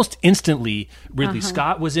 Like almost instantly, Ridley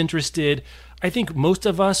Scott was interested. I think most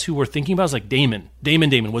of us who were thinking about it was like Damon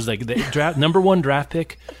was like the number one draft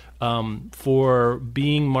pick for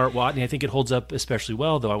being Mart Watney. I think it holds up especially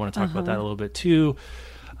well, though I want to talk about that a little bit too.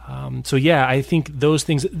 So yeah, I think those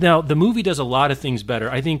things. Now the movie does a lot of things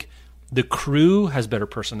better. I think the crew has better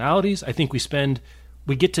personalities. I think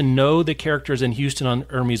we get to know the characters in Houston on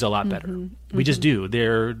Hermes a lot better. We just do.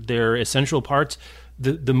 They're essential parts.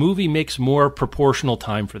 The movie makes more proportional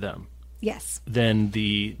time for them. Yes. Than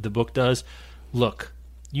the book does. Look,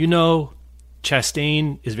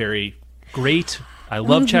 Chastain is very great. I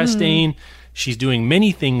love Chastain. She's doing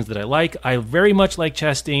many things that I like. I very much like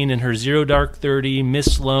Chastain in her Zero Dark 30,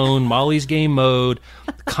 Miss Sloane, Molly's Game Mode,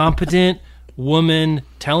 competent woman,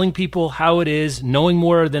 telling people how it is, knowing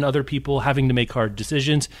more than other people, having to make hard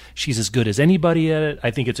decisions. She's as good as anybody at it.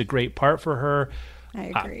 I think it's a great part for her.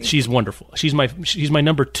 I agree. She's wonderful. She's my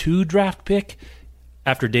number 2 draft pick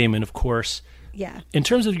after Damon, of course. Yeah. In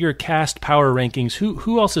terms of your cast power rankings,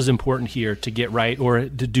 who else is important here to get right or to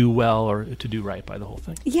do well or to do right by the whole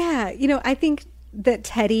thing? Yeah. I think that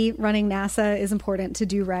Teddy running NASA is important to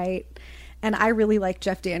do right. And I really like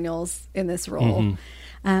Jeff Daniels in this role.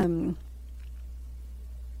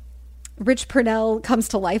 Rich Purnell comes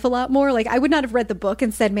to life a lot more. Like, I would not have read the book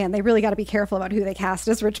and said, man, they really got to be careful about who they cast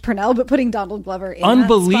as Rich Purnell, but putting Donald Glover in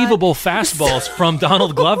unbelievable fastballs from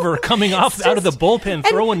Donald Glover coming off out of the bullpen,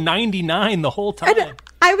 throwing 99 the whole time.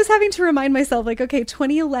 I was having to remind myself, like, okay,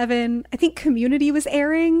 2011, I think Community was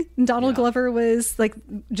airing, and Donald Glover was, like,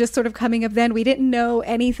 just sort of coming up then. We didn't know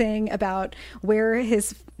anything about where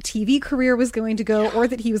his TV career was going to go or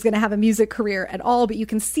that he was going to have a music career at all, but you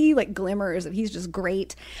can see, like, glimmers of he's just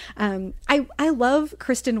great. I love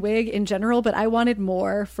Kristen Wiig in general, but I wanted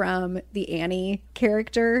more from the Annie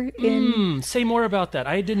character. Say more about that.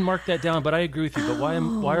 I didn't mark that down, but I agree with you. But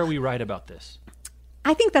why are we right about this?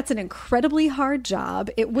 I think that's an incredibly hard job.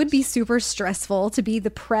 It would be super stressful to be the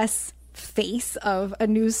press face of a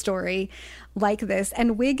news story like this.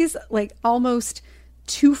 And Wiig is like almost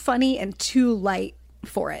too funny and too light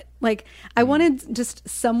for it. Like, I wanted just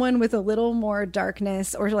someone with a little more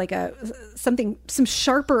darkness or like some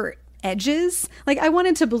sharper edges. Like, I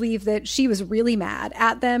wanted to believe that she was really mad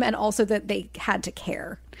at them and also that they had to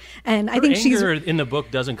care. And I think anger in the book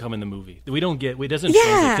doesn't come in the movie. It doesn't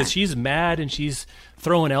translate because she's mad and she's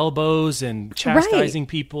throwing elbows and chastising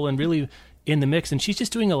people and really in the mix. And she's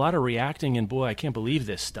just doing a lot of reacting. And boy, I can't believe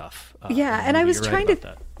this stuff. And I was trying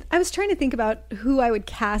to think about who I would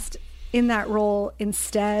cast in that role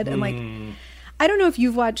instead. And like, I don't know if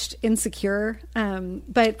you've watched Insecure,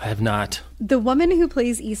 but I have not. The woman who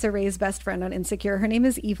plays Issa Rae's best friend on Insecure, her name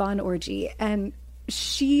is Yvonne Orji, and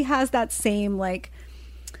she has that same like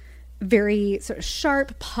very sort of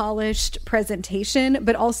sharp, polished presentation,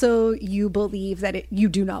 but also you believe that you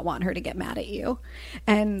do not want her to get mad at you.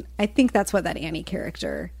 And I think that's what that Annie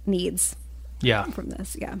character needs from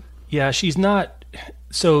this. Yeah, she's not.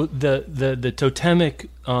 So the totemic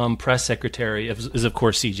press secretary is of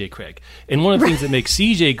course CJ Craig. And one of the things that makes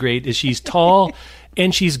CJ great is she's tall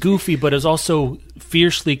and she's goofy, but is also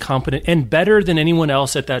fiercely competent and better than anyone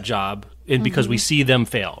else at that job. And because we see them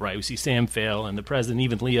fail, right? We see Sam fail and the president,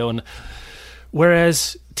 even Leo. And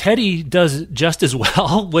whereas Teddy does just as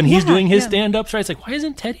well when he's doing his stand-ups, right? It's like, why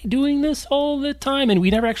isn't Teddy doing this all the time? And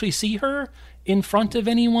we never actually see her in front of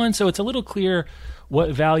anyone. So it's a little clear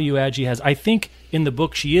what value add she has. I think in the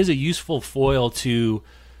book, she is a useful foil to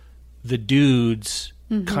the dudes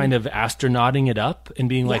kind of astronauting it up and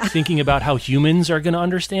being like thinking about how humans are going to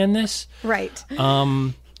understand this. Right.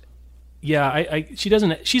 she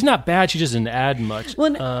doesn't. She's not bad. She just doesn't add much.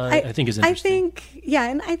 Well, I think is interesting.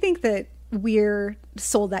 And I think that Weir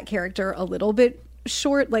sold that character a little bit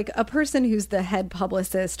short. Like a person who's the head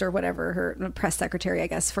publicist or whatever, her press secretary, I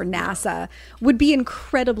guess, for NASA, would be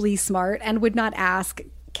incredibly smart and would not ask,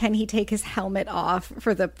 can he take his helmet off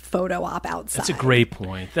for the photo op outside? That's a great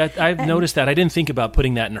point. I've noticed that. I didn't think about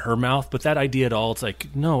putting that in her mouth, but that idea at all, it's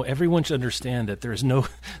like, no, everyone should understand that there's no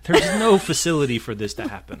facility for this to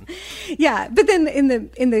happen. Yeah, but then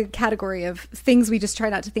in the category of things we just try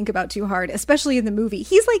not to think about too hard, especially in the movie,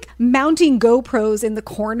 he's like mounting GoPros in the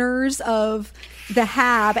corners of the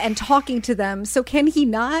hab and talking to them. So can he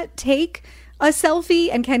not take a selfie,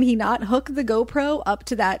 and can he not hook the GoPro up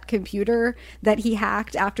to that computer that he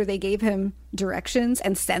hacked after they gave him directions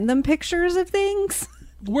and send them pictures of things?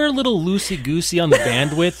 We're a little loosey-goosey on the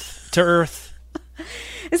bandwidth to Earth.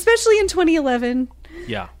 Especially in 2011.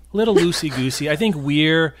 Yeah, a little loosey-goosey. I think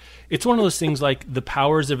it's one of those things like the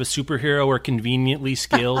powers of a superhero are conveniently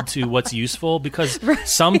scaled to what's useful, because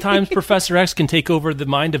sometimes Professor X can take over the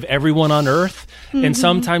mind of everyone on Earth, and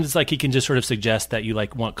sometimes it's like he can just sort of suggest that you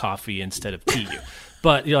like want coffee instead of tea.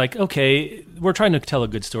 But you're like, okay, we're trying to tell a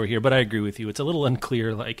good story here, but I agree with you. It's a little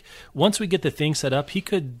unclear. Like, once we get the thing set up, he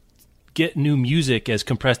could get new music as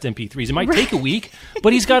compressed MP3s. It might take a week,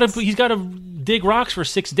 but he's got to dig rocks for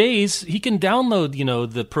 6 days. He can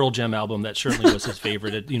download, the Pearl Jam album that certainly was his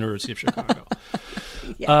favorite at the University of Chicago.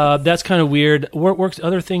 Yes. That's kind of weird. Works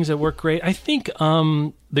other things that work great. I think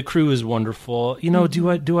the crew is wonderful.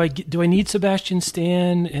 Do I need Sebastian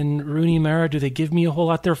Stan and Rooney Mara? Do they give me a whole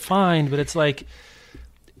lot? They're fine, but it's like,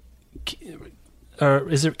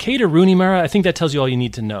 is it Kate or Rooney Mara? I think that tells you all you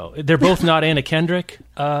need to know. They're both not Anna Kendrick,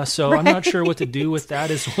 so I'm not sure what to do with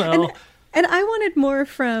that as well. And I wanted more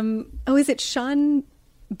from, is it Sean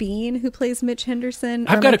Bean who plays Mitch Henderson?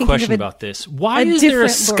 I've got a question about this. Why is there a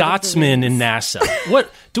Scotsman in NASA? What,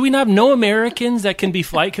 do we not have no Americans that can be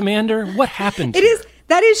flight commander? What happened here?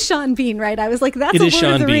 That is Sean Bean, right? I was like, that's a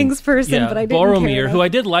Lord of the Rings person, but I didn't Boromir, care. Who I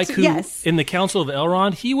did like, in the Council of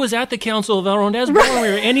Elrond, he was at the Council of Elrond as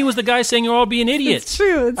Boromir, and he was the guy saying you're all being idiots. It's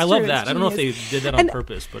true. I love that. I don't know if they did that on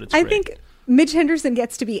purpose, but it's great. I think Mitch Henderson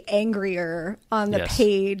gets to be angrier on the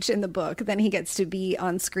page in the book than he gets to be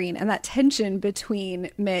on screen. And that tension between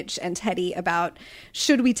Mitch and Teddy about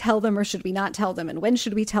should we tell them or should we not tell them, and when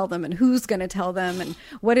should we tell them, and who's going to tell them, and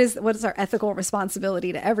what is our ethical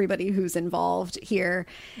responsibility to everybody who's involved here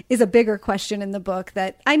is a bigger question in the book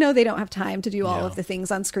that I know they don't have time to do all of the things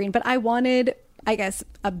on screen, but I wanted, I guess,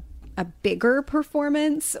 a bigger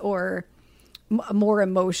performance or a more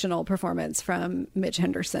emotional performance from Mitch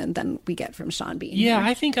Henderson than we get from Sean Bean. Yeah, here.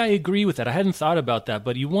 I think I agree with that. I hadn't thought about that,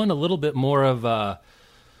 but you want a little bit more of an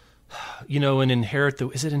Inherit the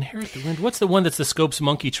Wind? What's the one that's the Scopes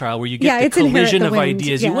Monkey trial where you get the collision of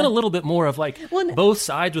ideas? You want a little bit more of both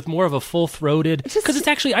sides with more of a full-throated, because it's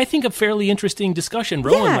actually, I think, a fairly interesting discussion.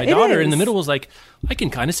 Rowan, my daughter, in the middle was like, I can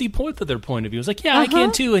kind of see both of their point of view. I was like, I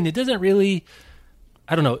can too, and it doesn't really...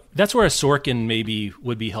 I don't know. That's where a Sorkin maybe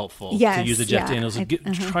would be helpful to use a Jeff Daniels,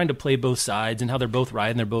 trying to play both sides and how they're both right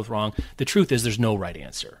and they're both wrong. The truth is there's no right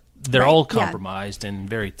answer. They're all compromised and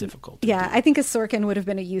very difficult. I think a Sorkin would have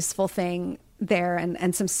been a useful thing there,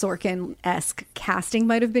 and some Sorkin-esque casting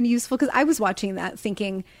might have been useful, because I was watching that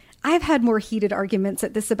thinking, I've had more heated arguments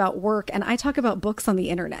at this about work, and I talk about books on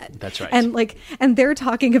the internet. That's right. And they're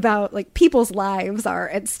talking about people's lives are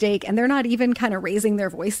at stake, and they're not even kind of raising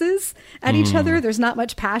their voices at each other. There's not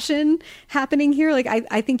much passion happening here.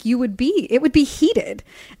 I think it would be heated,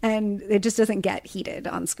 and it just doesn't get heated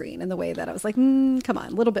on screen in the way that I was like, come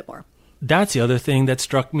on, a little bit more. That's the other thing that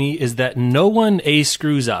struck me, is that no one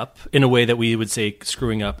screws up in a way that we would say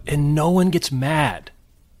screwing up, and no one gets mad.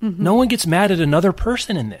 No one gets mad at another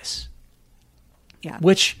person in this. Yeah.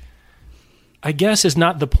 Which I guess is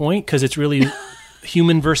not the point, because it's really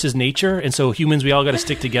human versus nature. And so humans, we all got to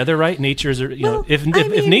stick together, right?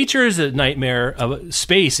 If nature is a nightmare,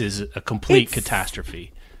 space is a complete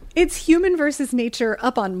catastrophe. It's human versus nature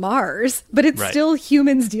up on Mars, but it's still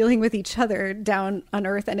humans dealing with each other down on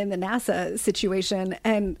Earth and in the NASA situation.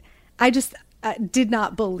 And I just did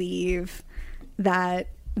not believe that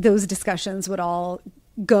those discussions would all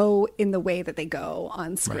go in the way that they go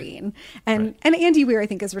on screen. And Andy Weir, I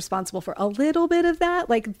think, is responsible for a little bit of that.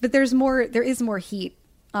 But there is more heat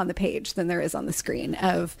on the page than there is on the screen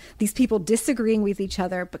of these people disagreeing with each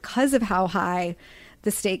other because of how high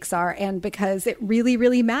the stakes are, and because it really,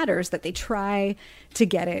 really matters that they try to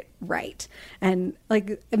get it right. And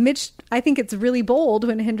Mitch, I think it's really bold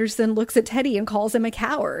when Henderson looks at Teddy and calls him a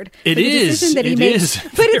coward. It is. But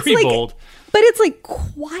Very bold. But it's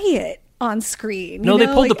quiet on screen. No, they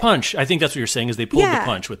pulled the punch. I think that's what you're saying is they pulled the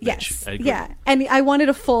punch with Mitch. Yes, I agree. yeah. And I wanted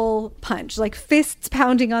a full punch, like fists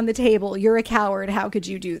pounding on the table. You're a coward. How could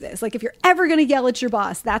you do this? Like if you're ever going to yell at your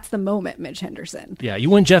boss, that's the moment, Mitch Henderson. Yeah, you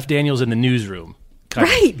want Jeff Daniels in the newsroom kind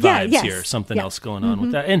of vibes here. Something else going on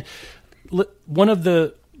with that. And one of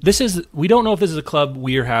the... we don't know if this is a club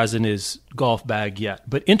Weir has in his golf bag yet,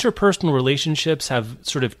 but interpersonal relationships have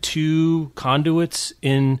sort of two conduits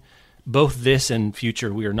in both this and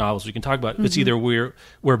future Weir novels we can talk about. It's either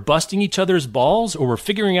we're busting each other's balls or we're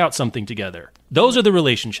figuring out something together. Those are the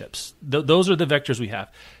relationships. Those are the vectors we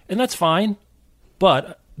have. And that's fine,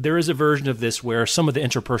 but there is a version of this where some of the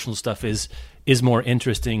interpersonal stuff is more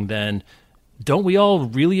interesting than... Don't we all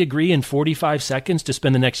really agree in 45 seconds to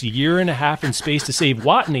spend the next year and a half in space to save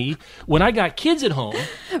Watney when I got kids at home?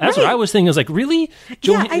 That's what I was thinking. I was like, really?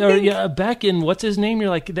 Beck and what's his name?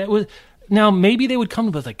 You're like, that was... Now, maybe they would come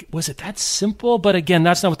to, but like, was it that simple? But again,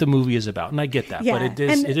 that's not what the movie is about. And I get that. But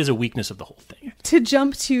it is a weakness of the whole thing. To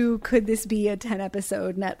jump to, could this be a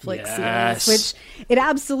 10-episode Netflix series? Which it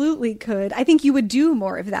absolutely could. I think you would do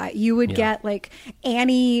more of that. You would get like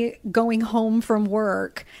Annie going home from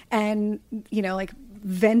work and, like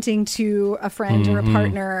venting to a friend or a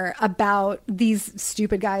partner about these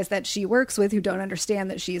stupid guys that she works with who don't understand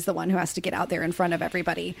that she's the one who has to get out there in front of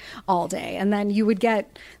everybody all day. And then you would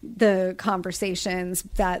get the conversations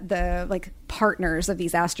that the like partners of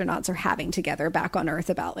these astronauts are having together back on Earth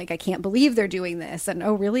about like, I can't believe they're doing this. And,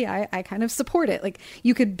 oh, really? I kind of support it. Like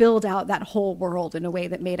you could build out that whole world in a way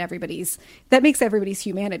that makes everybody's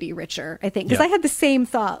humanity richer, I think. Because I had the same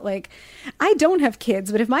thought, like, I don't have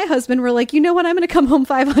kids, but if my husband were like, you know what, I'm going to come home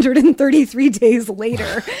 533 days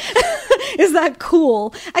later. Is that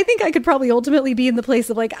cool? I think I could probably ultimately be in the place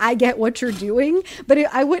of like, I get what you're doing, but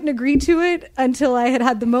I wouldn't agree to it until I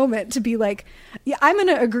had the moment to be like, yeah, I'm going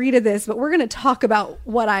to agree to this, but we're going to talk about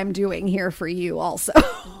what I'm doing here for you also.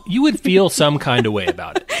 You would feel some kind of way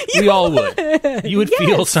about it. We all would. You would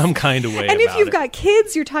feel some kind of way about it. And if you've got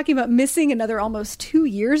kids, you're talking about missing another almost 2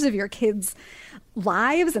 years of your kids'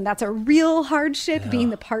 lives, and that's a real hardship. Being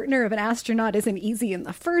the partner of an astronaut isn't easy in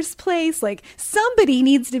the first place. Like somebody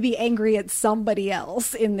needs to be angry at somebody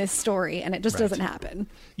else in this story, and it just doesn't happen.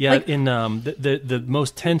 Yeah, like, in the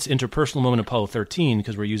most tense interpersonal moment of Apollo 13,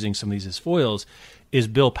 because we're using some of these as foils, is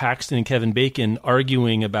Bill Paxton and Kevin Bacon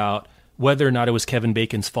arguing about whether or not it was Kevin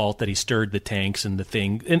Bacon's fault that he stirred the tanks and the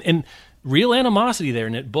thing, and real animosity there,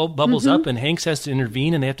 and it bubbles up, and Hanks has to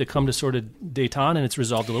intervene, and they have to come to sort of détente, and it's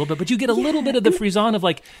resolved a little bit. But you get a little bit of the frisson of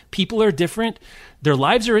like, people are different, their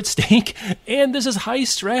lives are at stake, and this is high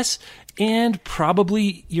stress, and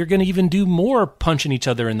probably you're going to even do more punching each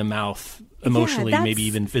other in the mouth emotionally, maybe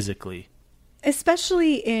even physically.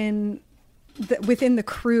 Especially within the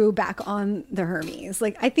crew back on the Hermes.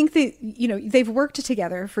 Like, I think that, they've worked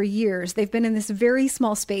together for years. They've been in this very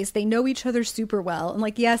small space. They know each other super well. And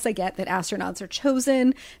like, yes, I get that astronauts are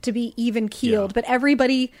chosen to be even keeled, but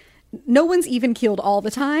no one's even keeled all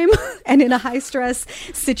the time. And in a high stress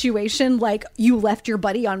situation, like you left your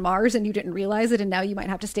buddy on Mars and you didn't realize it, and now you might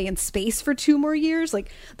have to stay in space for 2 more years.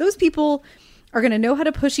 Like, those people are going to know how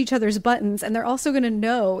to push each other's buttons, and they're also going to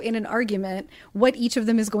know in an argument what each of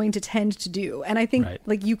them is going to tend to do. And I think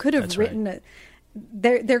like you could have written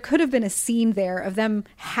there could have been a scene there of them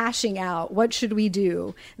hashing out, what should we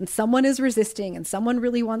do? And someone is resisting and someone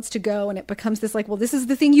really wants to go, and it becomes this like, well, this is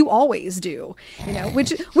the thing you always do,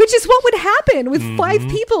 which is what would happen with 5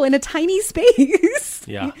 people in a tiny space.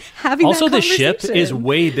 Yeah. Having also, that the ship is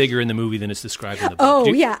way bigger in the movie than it's described in the book.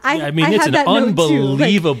 Oh, yeah. I mean, it's an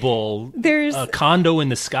unbelievable condo in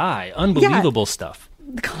the sky. Unbelievable stuff.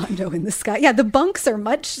 The condo in the sky. Yeah, the bunks are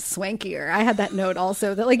much swankier. I had that note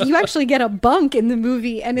also, that like you actually get a bunk in the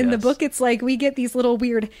movie, and in the book it's like we get these little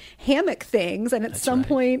weird hammock things, and at some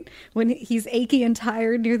point when he's achy and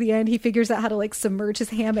tired near the end, he figures out how to like submerge his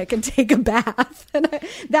hammock and take a bath. And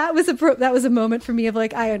that was a moment for me of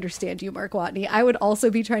like, I understand you, Mark Watney. I would also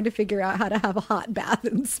be trying to figure out how to have a hot bath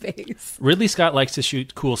in space. Ridley Scott likes to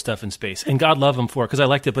shoot cool stuff in space, and God love him for it, because I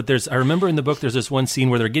liked it. But I remember in the book there's this one scene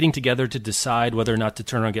where they're getting together to decide whether or not to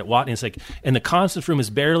turn around and get Watney. It's like, and the conference room is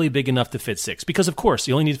barely big enough to fit 6, because of course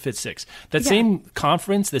you only need to fit 6. That same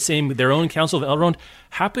conference, their own Council of Elrond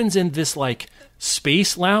happens in this like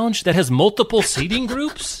space lounge that has multiple seating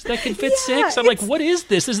groups that can fit 6. I'm like, what is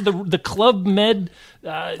this? This is the Club Med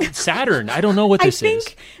Saturn. I don't know what this is.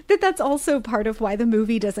 I think that's also part of why the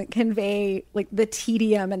movie doesn't convey like the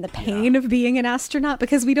tedium and the pain of being an astronaut,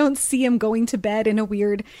 because we don't see him going to bed in a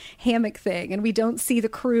weird hammock thing, and we don't see the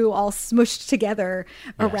crew all smushed together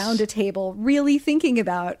around a table really thinking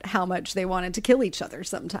about how much they wanted to kill each other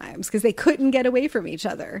sometimes because they couldn't get away from each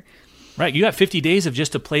other. Right. You got 50 days of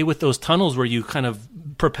just to play with those tunnels where you kind of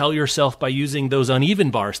propel yourself by using those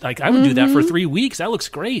uneven bars. Like I would do that for 3 weeks. That looks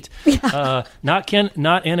great. Yeah. Not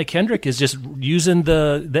Anna Kendrick is just using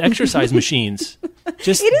the exercise machines.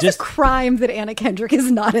 It is a crime that Anna Kendrick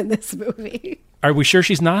is not in this movie. Are we sure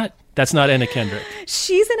she's not? That's not Anna Kendrick.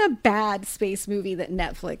 She's in a bad space movie that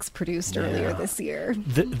Netflix produced earlier this year.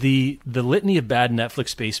 The litany of bad Netflix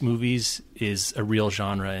space movies is a real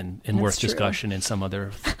genre and worth discussion in some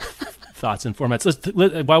other thoughts and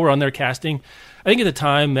formats. While we're on there casting, I think at the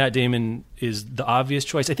time Matt Damon is the obvious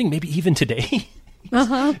choice. I think maybe even today,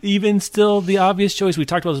 even still the obvious choice. We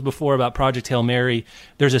talked about this before about Project Hail Mary.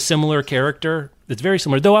 There's a similar character that's very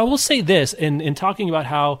similar. Though I will say this, in talking about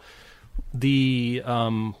how the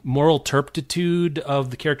moral turpitude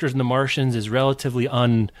of the characters in The Martians is relatively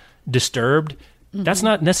undisturbed. Mm-hmm. That's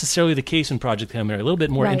not necessarily the case in Project Hail Mary. A little bit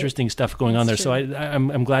more interesting stuff going on there. True. So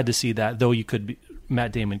I'm glad to see that, though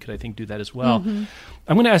Matt Damon could, I think, do that as well. Mm-hmm.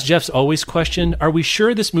 I'm going to ask Jeff's always question. Are we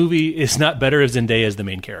sure this movie is not better if Zendaya is the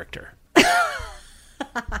main character?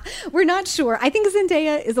 We're not sure. I think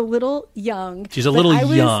Zendaya is a little young. She's a little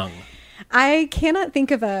young. I cannot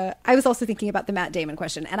think of I was also thinking about the Matt Damon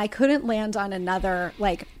question, and I couldn't land on another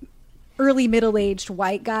like early middle-aged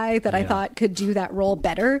white guy that I thought could do that role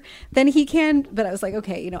better than he can. But I was like,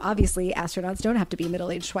 okay, obviously astronauts don't have to be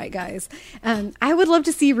middle-aged white guys. I would love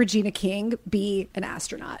to see Regina King be an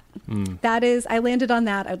astronaut. I landed on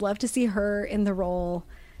that. I'd love to see her in the role.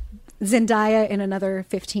 Zendaya in another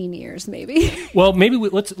 15 years, maybe. Well, maybe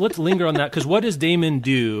let's linger on that, because what does Damon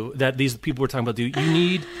do that these people we're talking about do? You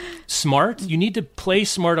need smart. You need to play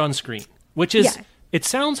smart on screen, which is it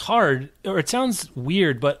sounds hard or it sounds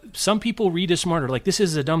weird, but some people read as smarter. Like, this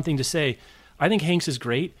is a dumb thing to say. I think Hanks is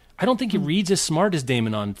great. I don't think he reads as smart as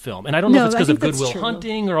Damon on film, and I don't know if it's because of Good Will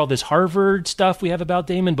Hunting or all this Harvard stuff we have about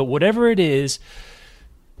Damon. But whatever it is,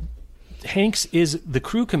 Hanks is the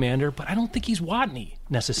crew commander, but I don't think he's Watney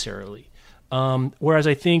necessarily. Whereas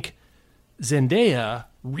I think Zendaya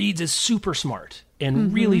reads as super smart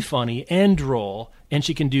and really funny and droll, and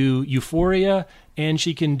she can do Euphoria and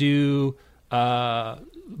she can do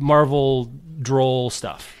Marvel droll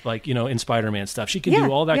stuff, like in Spider-Man stuff. She can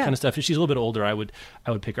do all that kind of stuff. If she's a little bit older, I would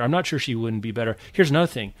pick her. I'm not sure she wouldn't be better. Here's another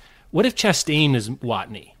thing: what if Chastain is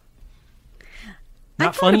Watney?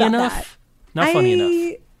 Not funny enough. Not funny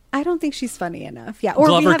enough. I don't think she's funny enough. Yeah, or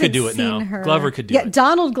Glover could do it now. Glover could do it. Yeah,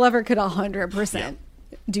 Donald Glover could 100%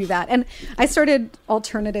 do that. And I started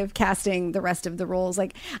alternative casting the rest of the roles.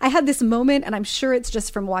 Like, I had this moment, and I'm sure it's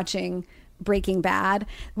just from watching Breaking Bad,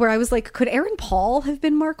 where I was like, could Aaron Paul have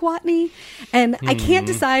been Mark Watney? And I can't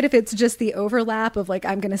decide if it's just the overlap of like,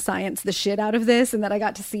 I'm going to science the shit out of this, and that I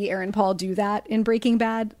got to see Aaron Paul do that in Breaking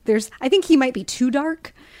Bad. I think he might be too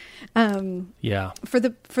dark. For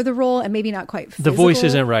the role, and maybe not quite physical. The voice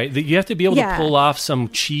isn't right. You have to be able to pull off some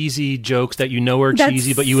cheesy jokes that are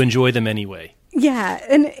cheesy, but you enjoy them anyway. Yeah,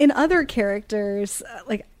 and in other characters,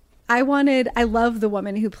 like I love the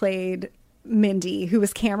woman who played Mindy, who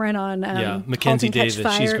was Cameron on Mackenzie Davis.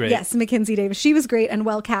 She's great. Yes, Mackenzie Davis. She was great and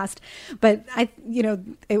well cast. But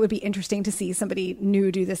it would be interesting to see somebody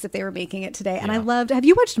new do this if they were making it today. And I loved. Have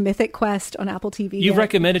you watched Mythic Quest on Apple TV? You've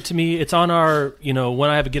recommended to me. It's on our. When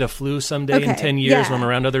I get a flu someday in 10 years when I'm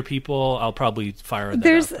around other people, I'll probably fire that.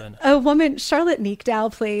 There's up then. a woman, Charlotte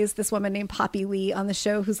Niekdow plays this woman named Poppy Lee on the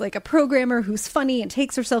show, who's like a programmer who's funny and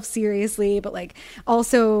takes herself seriously, but like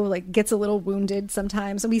also like gets a little wounded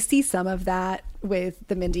sometimes. And we see some of that with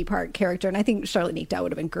the Mindy Park character, and I think Charlotte Niekdow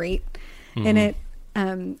would have been great in it.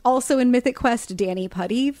 Also in Mythic Quest, Danny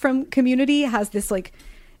Putty from Community has this like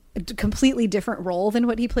completely different role than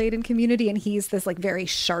what he played in Community, and he's this like very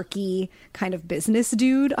sharky kind of business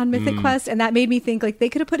dude on Mythic Quest, and that made me think like they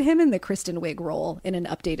could have put him in the Kristen Wiig role in an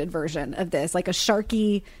updated version of this, like a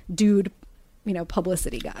sharky dude,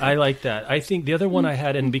 publicity guy. I like that. I think the other one I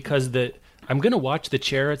had, and because I'm going to watch The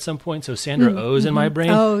Chair at some point, so Sandra Oh's in my brain.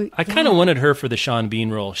 I kind of wanted her for the Sean Bean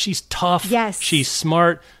role. She's tough. Yes. She's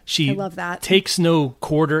smart. I love that. Takes no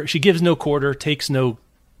quarter. She gives no quarter, takes no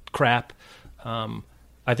crap.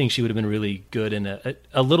 I think she would have been really good in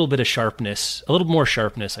a little bit of sharpness, a little more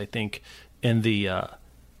sharpness, I think, in the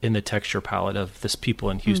texture palette of this people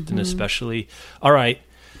in Houston especially. All right.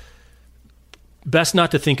 Best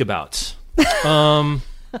not to think about.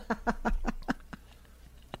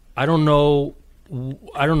 I don't know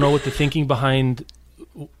what the thinking behind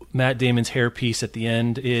Matt Damon's hairpiece at the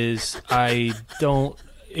end is.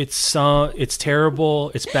 It's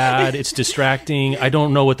terrible. It's bad. It's distracting. I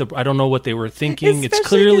don't know what they were thinking. It's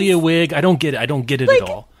clearly a wig. I don't get it at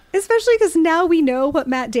all. Especially because now we know what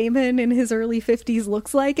Matt Damon in his early 50s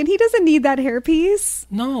looks like, and he doesn't need that hairpiece.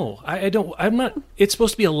 No, I don't. I'm not. It's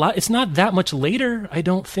supposed to be a lot. It's not that much later. I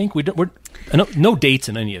don't think we're no dates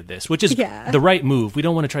in any of this, which is the right move. We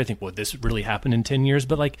don't want to try to think, well, this really happened in 10 years,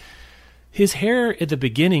 but like his hair at the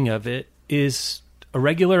beginning of it is a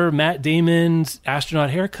regular Matt Damon's astronaut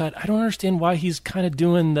haircut. I don't understand why he's kind of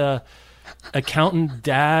doing the accountant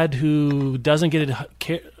dad who doesn't get it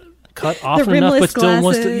cut often enough, but still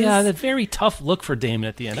wants to. Yeah, the very tough look for Damon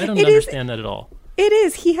at the end. I don't understand that at all. It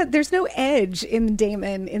is. There's no edge in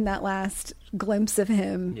Damon in that last glimpse of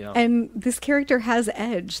him, and this character has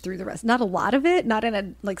edge through the rest. Not a lot of it, not in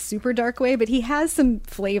a like super dark way, but he has some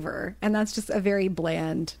flavor, and that's just a very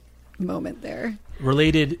bland moment there.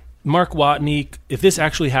 Related. Mark Watney, if this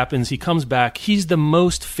actually happens, he comes back. He's the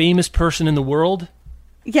most famous person in the world.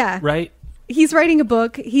 Yeah. Right? He's writing a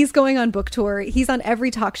book. He's going on book tour. He's on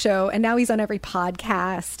every talk show, and now he's on every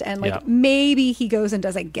podcast. And maybe he goes and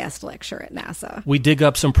does a guest lecture at NASA. We dig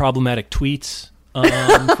up some problematic tweets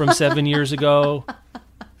from 7 years ago.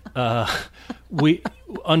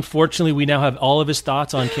 Unfortunately, we now have all of his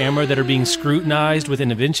thoughts on camera that are being scrutinized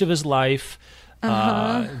within an inch of his life.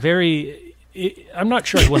 I'm not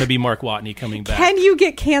sure I'd want to be Mark Watney coming back. Can you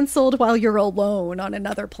get canceled while you're alone on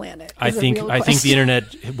another planet? I think the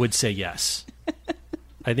internet would say yes.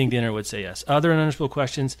 I think the internet would say yes. Other unanswerable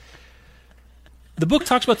questions. The book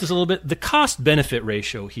talks about this a little bit. The cost-benefit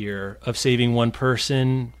ratio here of saving one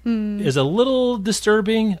person is a little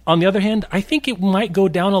disturbing. On the other hand, I think it might go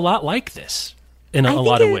down a lot like this in a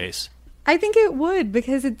lot of ways. I think it would,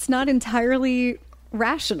 because it's not entirely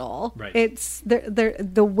rational. Right. It's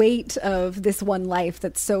the weight of this one life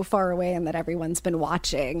that's so far away and that everyone's been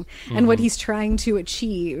watching, and what he's trying to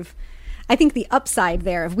achieve. I think the upside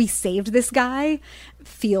there, if we saved this guy,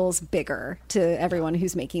 feels bigger to everyone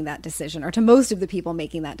who's making that decision, or to most of the people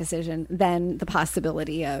making that decision, than the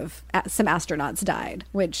possibility of some astronauts died,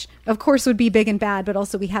 which of course would be big and bad, but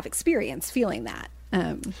also we have experience feeling that.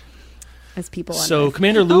 As people on so Earth.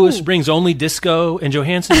 Commander Lewis brings only disco, and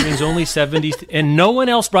Johansson brings only 70s, and no one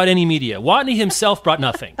else brought any media. Watney himself brought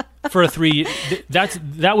nothing for a 3 year.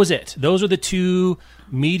 That was it. Those are the two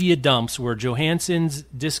media dumps, were Johansson's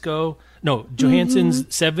 70s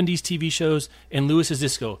TV shows and Lewis's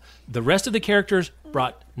disco. The rest of the characters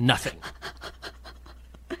brought nothing.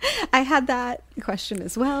 I had that question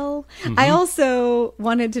as well. I also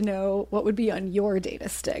wanted to know what would be on your data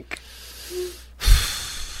stick.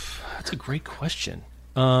 That's a great question.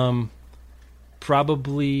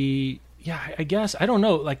 Probably, I guess. I don't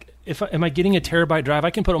know. Like, am I getting a terabyte drive? I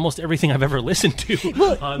can put almost everything I've ever listened to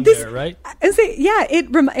on there, right?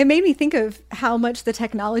 It made me think of how much the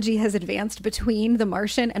technology has advanced between The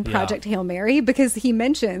Martian and Project Hail Mary, because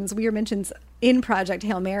Weir mentions in Project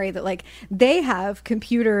Hail Mary that like they have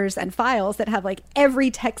computers and files that have like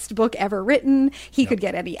every textbook ever written. He could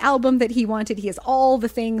get any album that he wanted. He has all the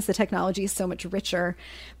things. The technology is so much richer.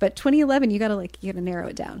 But 2011, you gotta narrow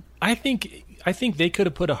it down. I think they could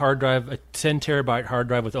have put a 10 terabyte hard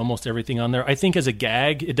drive with almost everything on there. I think as a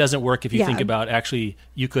gag, it doesn't work if you think about actually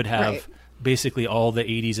you could have basically all the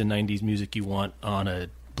 80s and 90s music you want on a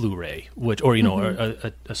Blu-ray, or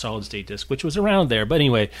a solid state disc, which was around there. But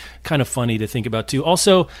anyway, kind of funny to think about too.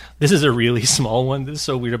 Also, this is a really small one. This is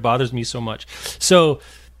so weird. It bothers me so much. So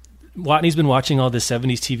Watney's been watching all this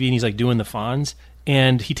 70s TV, and he's like doing the Fonz,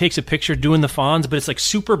 and he takes a picture doing the Fonz, but it's like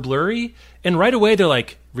super blurry. And right away they're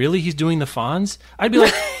like, really? He's doing the Fonz? I'd be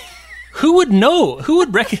like, who would know? Who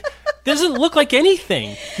would recognize? Doesn't look like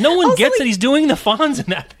anything. No one gets that he's doing the Fonz in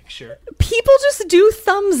that picture. People just do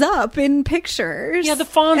thumbs up in pictures. Yeah, the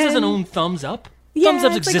Fonz doesn't own thumbs up. Thumbs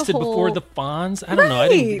up existed before the Fonz. I don't know.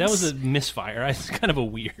 That was a misfire. It's kind of a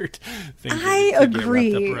weird thing. I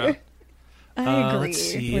agree. Get wrapped up around. I agree. Let's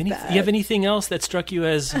see. With that. You have anything else that struck you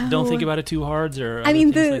as don't think about it too hard? Or I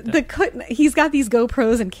mean, he's got these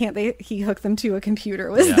GoPros, and he hook them to a computer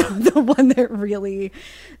was the one that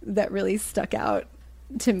really stuck out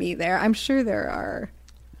to me there. I'm sure there are.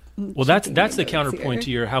 Well, that's the counterpoint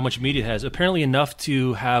to your how much media it has. Apparently enough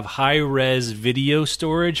to have high-res video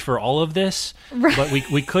storage for all of this, right. But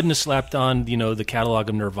we couldn't have slapped on the catalog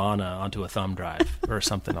of Nirvana onto a thumb drive or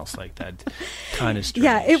something else like that. Kind of strange.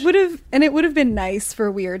 Yeah, it would have been nice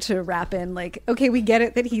for Weir to wrap in like, okay, we get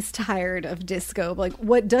it that he's tired of disco, but like,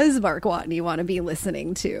 what does Mark Watney want to be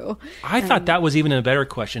listening to? I thought that was even a better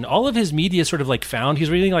question. All of his media sort of like found.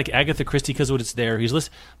 He's reading like Agatha Christie because it's there. He's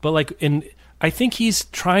listening, but like I think he's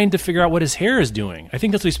trying to figure out what his hair is doing. I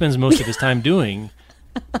think that's what he spends most of his time doing.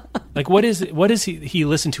 Like, what is he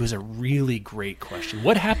listen to is a really great question.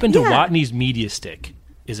 What happened to Watney's media stick?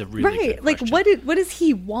 is a really good like question. what does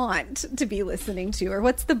he want to be listening to, or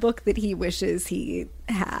what's the book that he wishes he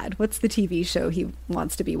had? What's the TV show he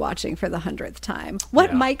wants to be watching for the 100th time?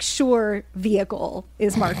 What Mike Schur vehicle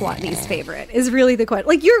is Mark Watney's favorite is really the question.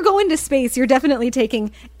 Like, you're going to space, you're definitely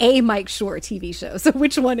taking a Mike Schur TV show, so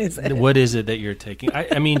which one is it? What is it that you're taking?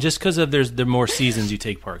 I mean, just because of there are more seasons, you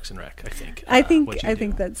take Parks and Rec, I think. I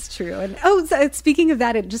think that's true. And speaking of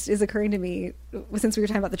that, it just is occurring to me, since we were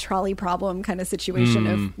talking about the trolley problem kind of situation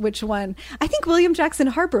of which one. I think William Jackson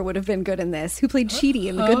Harper would have been good in this, who played Chidi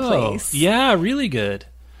in The Good Place. Yeah, really good.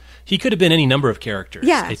 He could have been any number of characters,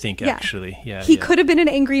 I think, actually. Yeah, he could have been an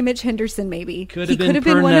angry Mitch Henderson, maybe. He could have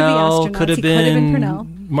been one of the astronauts. Could have been Purnell.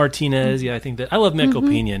 Martinez. Yeah, I think that. I love Michael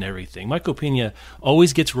Pena and everything. Michael Pena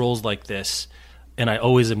always gets roles like this, and I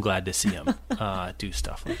always am glad to see him do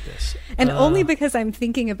stuff like this. And only because I'm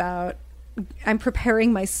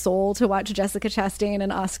preparing my soul to watch Jessica Chastain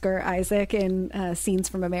and Oscar Isaac in Scenes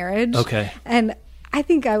from a Marriage. Okay. And I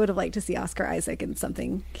think I would have liked to see Oscar Isaac in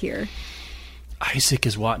something here. Isaac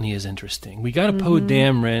as Watney is interesting. We got a Poe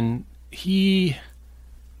Dameron.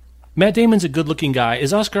 Matt Damon's a good-looking guy.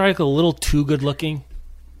 Is Oscar Isaac a little too good-looking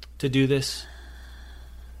to do this?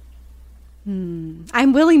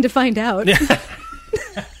 I'm willing to find out.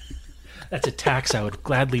 That's a tax I would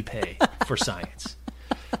gladly pay for science.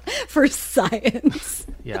 For science.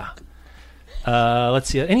 Yeah. Let's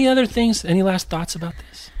see. Any other things? Any last thoughts about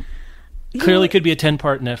this? Clearly could be a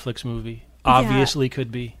 10-part Netflix movie. Obviously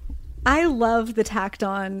could be. I love the tacked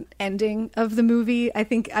on ending of the movie. I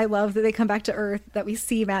think I love that they come back to Earth, that we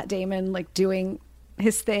see Matt Damon like doing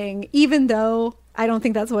his thing, even though I don't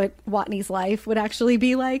think that's what Watney's life would actually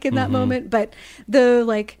be like in that moment. But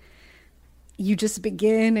you just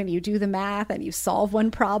begin and you do the math and you solve one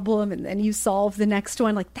problem and then you solve the next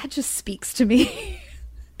one. Like, that just speaks to me.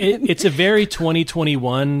 It's a very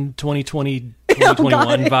 2021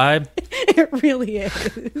 vibe. It really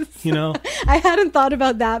is. You know? I hadn't thought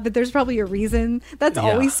about that, but there's probably a reason. That's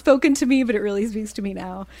always spoken to me, but it really speaks to me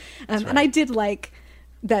now. Right. And I did like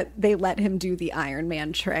that they let him do the Iron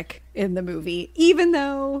Man trick in the movie, even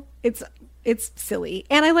though it's silly.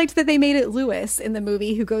 And I liked that they made it Lewis in the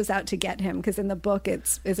movie who goes out to get him, because in the book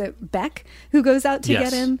is it Beck who goes out to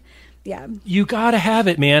get him? Yeah. You got to have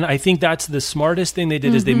it, man. I think that's the smartest thing they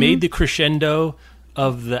did is they made the crescendo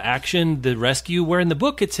of the action, the rescue, where in the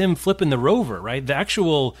book it's him flipping the rover, right? The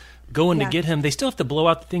actual going to get him, they still have to blow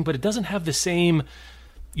out the thing, but it doesn't have the same,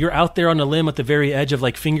 you're out there on a limb at the very edge of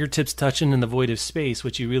like fingertips touching in the void of space,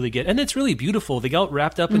 which you really get. And it's really beautiful. They got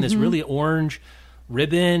wrapped up in this really orange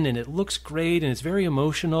ribbon, and it looks great, and it's very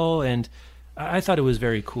emotional, and I thought it was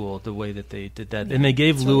very cool the way that they did that. And they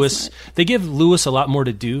gave Lewis a lot more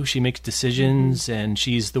to do. She makes decisions, and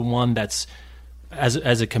she's the one that's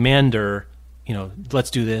as a commander, you know,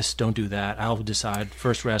 let's do this, don't do that. I'll decide.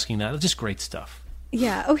 First we're asking that. It's just great stuff.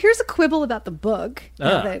 Yeah. Oh, here's a quibble about the book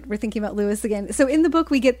now that we're thinking about Lewis again. So in the book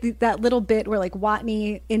we get that little bit where like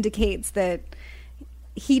Watney indicates that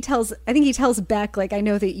he tells Beck, like, I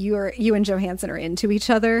know that you and Johansson are into each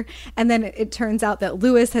other. And then it turns out that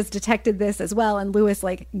Lewis has detected this as well. And Lewis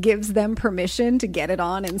like gives them permission to get it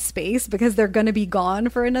on in space because they're going to be gone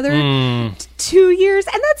for another 2 years.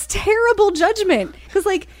 And that's terrible judgment. Because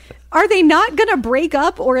like, are they not going to break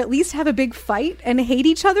up or at least have a big fight and hate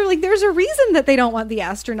each other? Like, there's a reason that they don't want the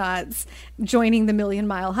astronauts joining the Million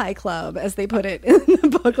Mile High Club, as they put it in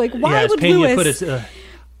the book. Like, why would Lewis...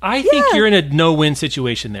 I think you're in a no-win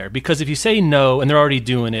situation there, because if you say no and they're already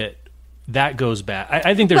doing it, that goes bad.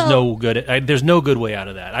 I think there's there's no good way out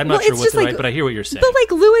of that. I'm not sure what's right, but I hear what you're saying. But like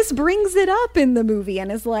Lewis brings it up in the movie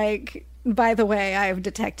and is like, by the way, I've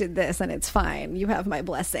detected this and it's fine. You have my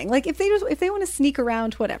blessing. Like if they want to sneak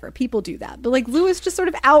around, whatever, people do that. But like Lewis just sort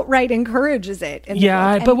of outright encourages it.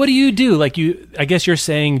 But what do you do? Like I guess you're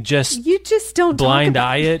saying you just don't blind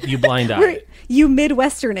eye it. You blind eye it. You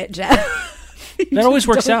Midwestern it, Jeff. That always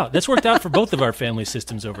works out. That's worked out for both of our family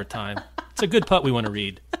systems over time. It's a good putt we want to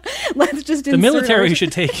read. Let's just the military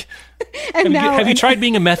should take. Have you tried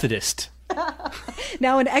being a Methodist?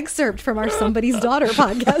 Now an excerpt from our Somebody's Daughter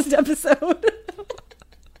podcast episode.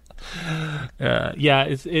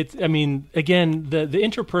 It's. I mean, again, the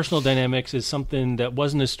interpersonal dynamics is something that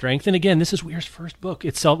wasn't a strength. And again, this is Weir's first book.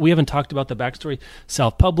 We haven't talked about the backstory.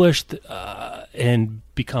 Self-published and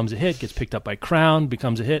becomes a hit. Gets picked up by Crown.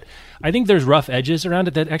 Becomes a hit. I think there's rough edges around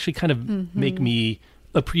it that actually kind of make me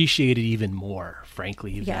appreciate it even more.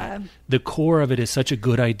 Frankly, that the core of it is such a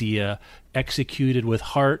good idea, executed with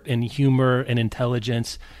heart and humor and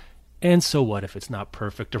intelligence. And so what if it's not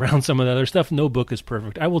perfect around some of the other stuff? No book is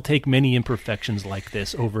perfect. I will take many imperfections like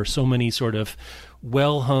this over so many sort of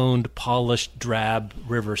well-honed, polished, drab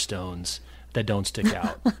river stones that don't stick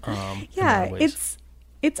out. Yeah,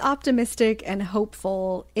 it's optimistic and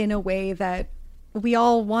hopeful in a way that we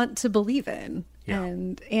all want to believe in. Yeah.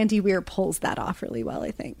 And Andy Weir pulls that off really well,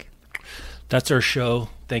 I think. That's our show.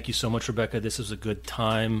 Thank you so much, Rebecca. This was a good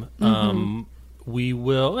time.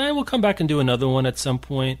 We'll come back and do another one at some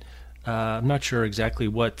point. I'm not sure exactly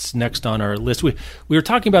what's next on our list. We were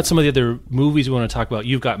talking about some of the other movies we want to talk about.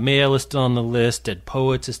 You've Got Mail is still on the list. Dead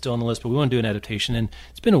Poets is still on the list, but we want to do an adaptation. And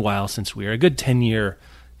it's been a while since we were a good 10-year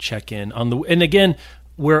check-in on the. And again,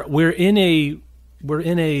 we're in a.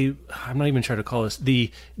 I'm not even trying to call this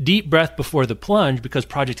the deep breath before the plunge, because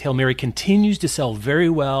Project Hail Mary continues to sell very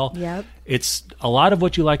well. Yep. It's a lot of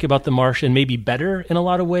what you like about The Martian, maybe better in a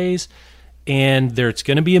lot of ways. And there's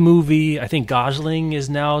going to be a movie. I think Gosling is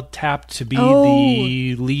now tapped to be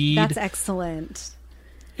the lead. That's excellent.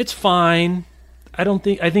 It's fine.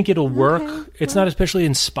 I think it'll work. It's not especially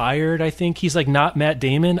inspired. I think he's like not Matt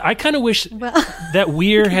Damon. I kind of wish that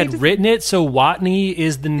Weir had written it so Watney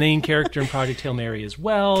is the main character in Project Hail Mary as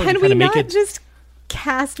well. Can we not just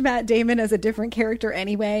cast Matt Damon as a different character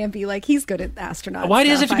anyway and be like, he's good at astronaut Why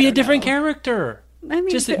does it have to be a different know. character? I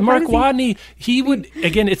mean, just Mark Watney, he would,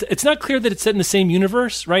 again, it's not clear that it's set in the same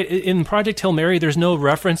universe, right? In Project Hail Mary, there's no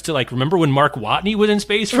reference to, like, remember when Mark Watney was in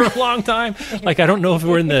space for a long time? Like, I don't know if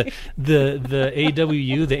we're in the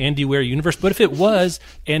AWU, the Andy Weir universe, but if it was,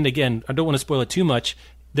 and again, I don't want to spoil it too much,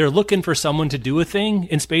 they're looking for someone to do a thing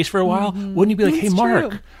in space for a while, wouldn't you be like, hey,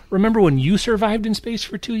 Mark, remember when you survived in space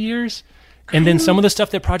for 2 years? And then some of the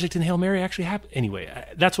stuff that Project Hail Mary actually happened. Anyway,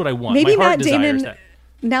 that's what I want. Maybe My heart Matt desires Damon... that.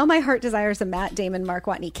 Now my heart desires a Matt Damon, Mark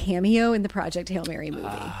Watney cameo in the Project Hail Mary movie.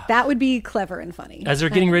 That would be clever and funny. As they're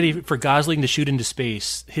getting ready for Gosling to shoot into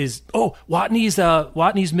space,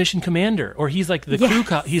 Watney's mission commander, or he's like the crew,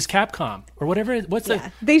 he's Capcom, or whatever.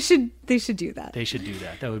 They should do that. They should do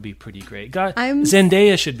that. That would be pretty great.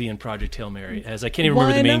 Zendaya should be in Project Hail Mary, as I can't even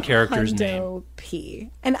remember the main character's name.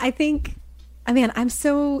 And I think... I'm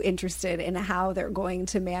so interested in how they're going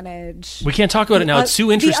to manage. We can't talk about it now. It's too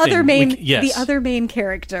interesting. The other main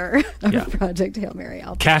character of Project Hail Mary.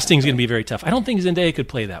 Casting's going to be very tough. I don't think Zendaya could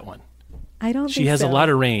play that one. I don't think she has so. a lot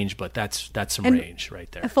of range, but that's some range right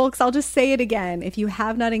there. Folks, I'll just say it again. If you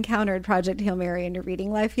have not encountered Project Hail Mary in your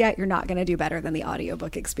reading life yet, you're not going to do better than the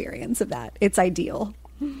audiobook experience of that. It's ideal.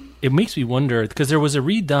 It makes me wonder, because there was a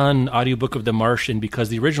redone audiobook of The Martian, because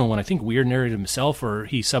the original one, I think Weir narrated himself, or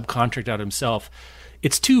he subcontracted out himself.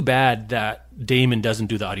 It's too bad that Damon doesn't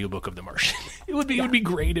do the audiobook of The Martian. It would be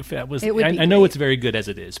great if that was. I know it's very good as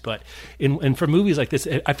it is, but for movies like this,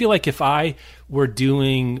 I feel like if I were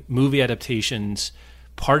doing movie adaptations,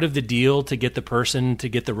 part of the deal to get the person to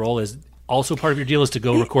get the role is also part of your deal is to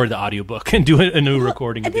go record the audiobook and do a new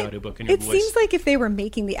recording of the audiobook in your voice. It seems like if they were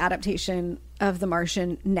making the adaptation of The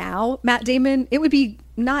Martian now, Matt Damon, it would be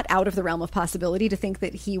not out of the realm of possibility to think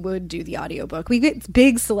that he would do the audiobook. We get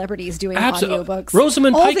big celebrities doing audiobooks.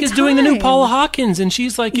 Rosamund Pike is doing the new Paula Hawkins, and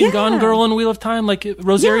she's like in Gone Girl and Wheel of Time, like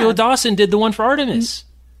Rosario Dawson did the one for Artemis.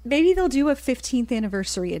 Maybe they'll do a 15th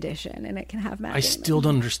anniversary edition, and it can have Matt Damon. I still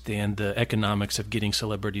don't understand the economics of getting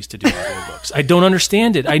celebrities to do audiobooks. I don't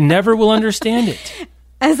understand it. I never will understand it.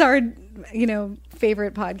 As our,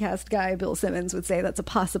 favorite podcast guy, Bill Simmons, would say, that's a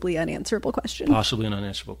possibly unanswerable question. Possibly an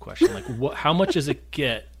unanswerable question. Like, how much does it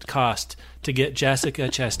cost to get Jessica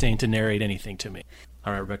Chastain to narrate anything to me?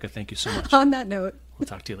 All right, Rebecca, thank you so much. On that note, we'll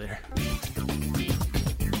talk to you later.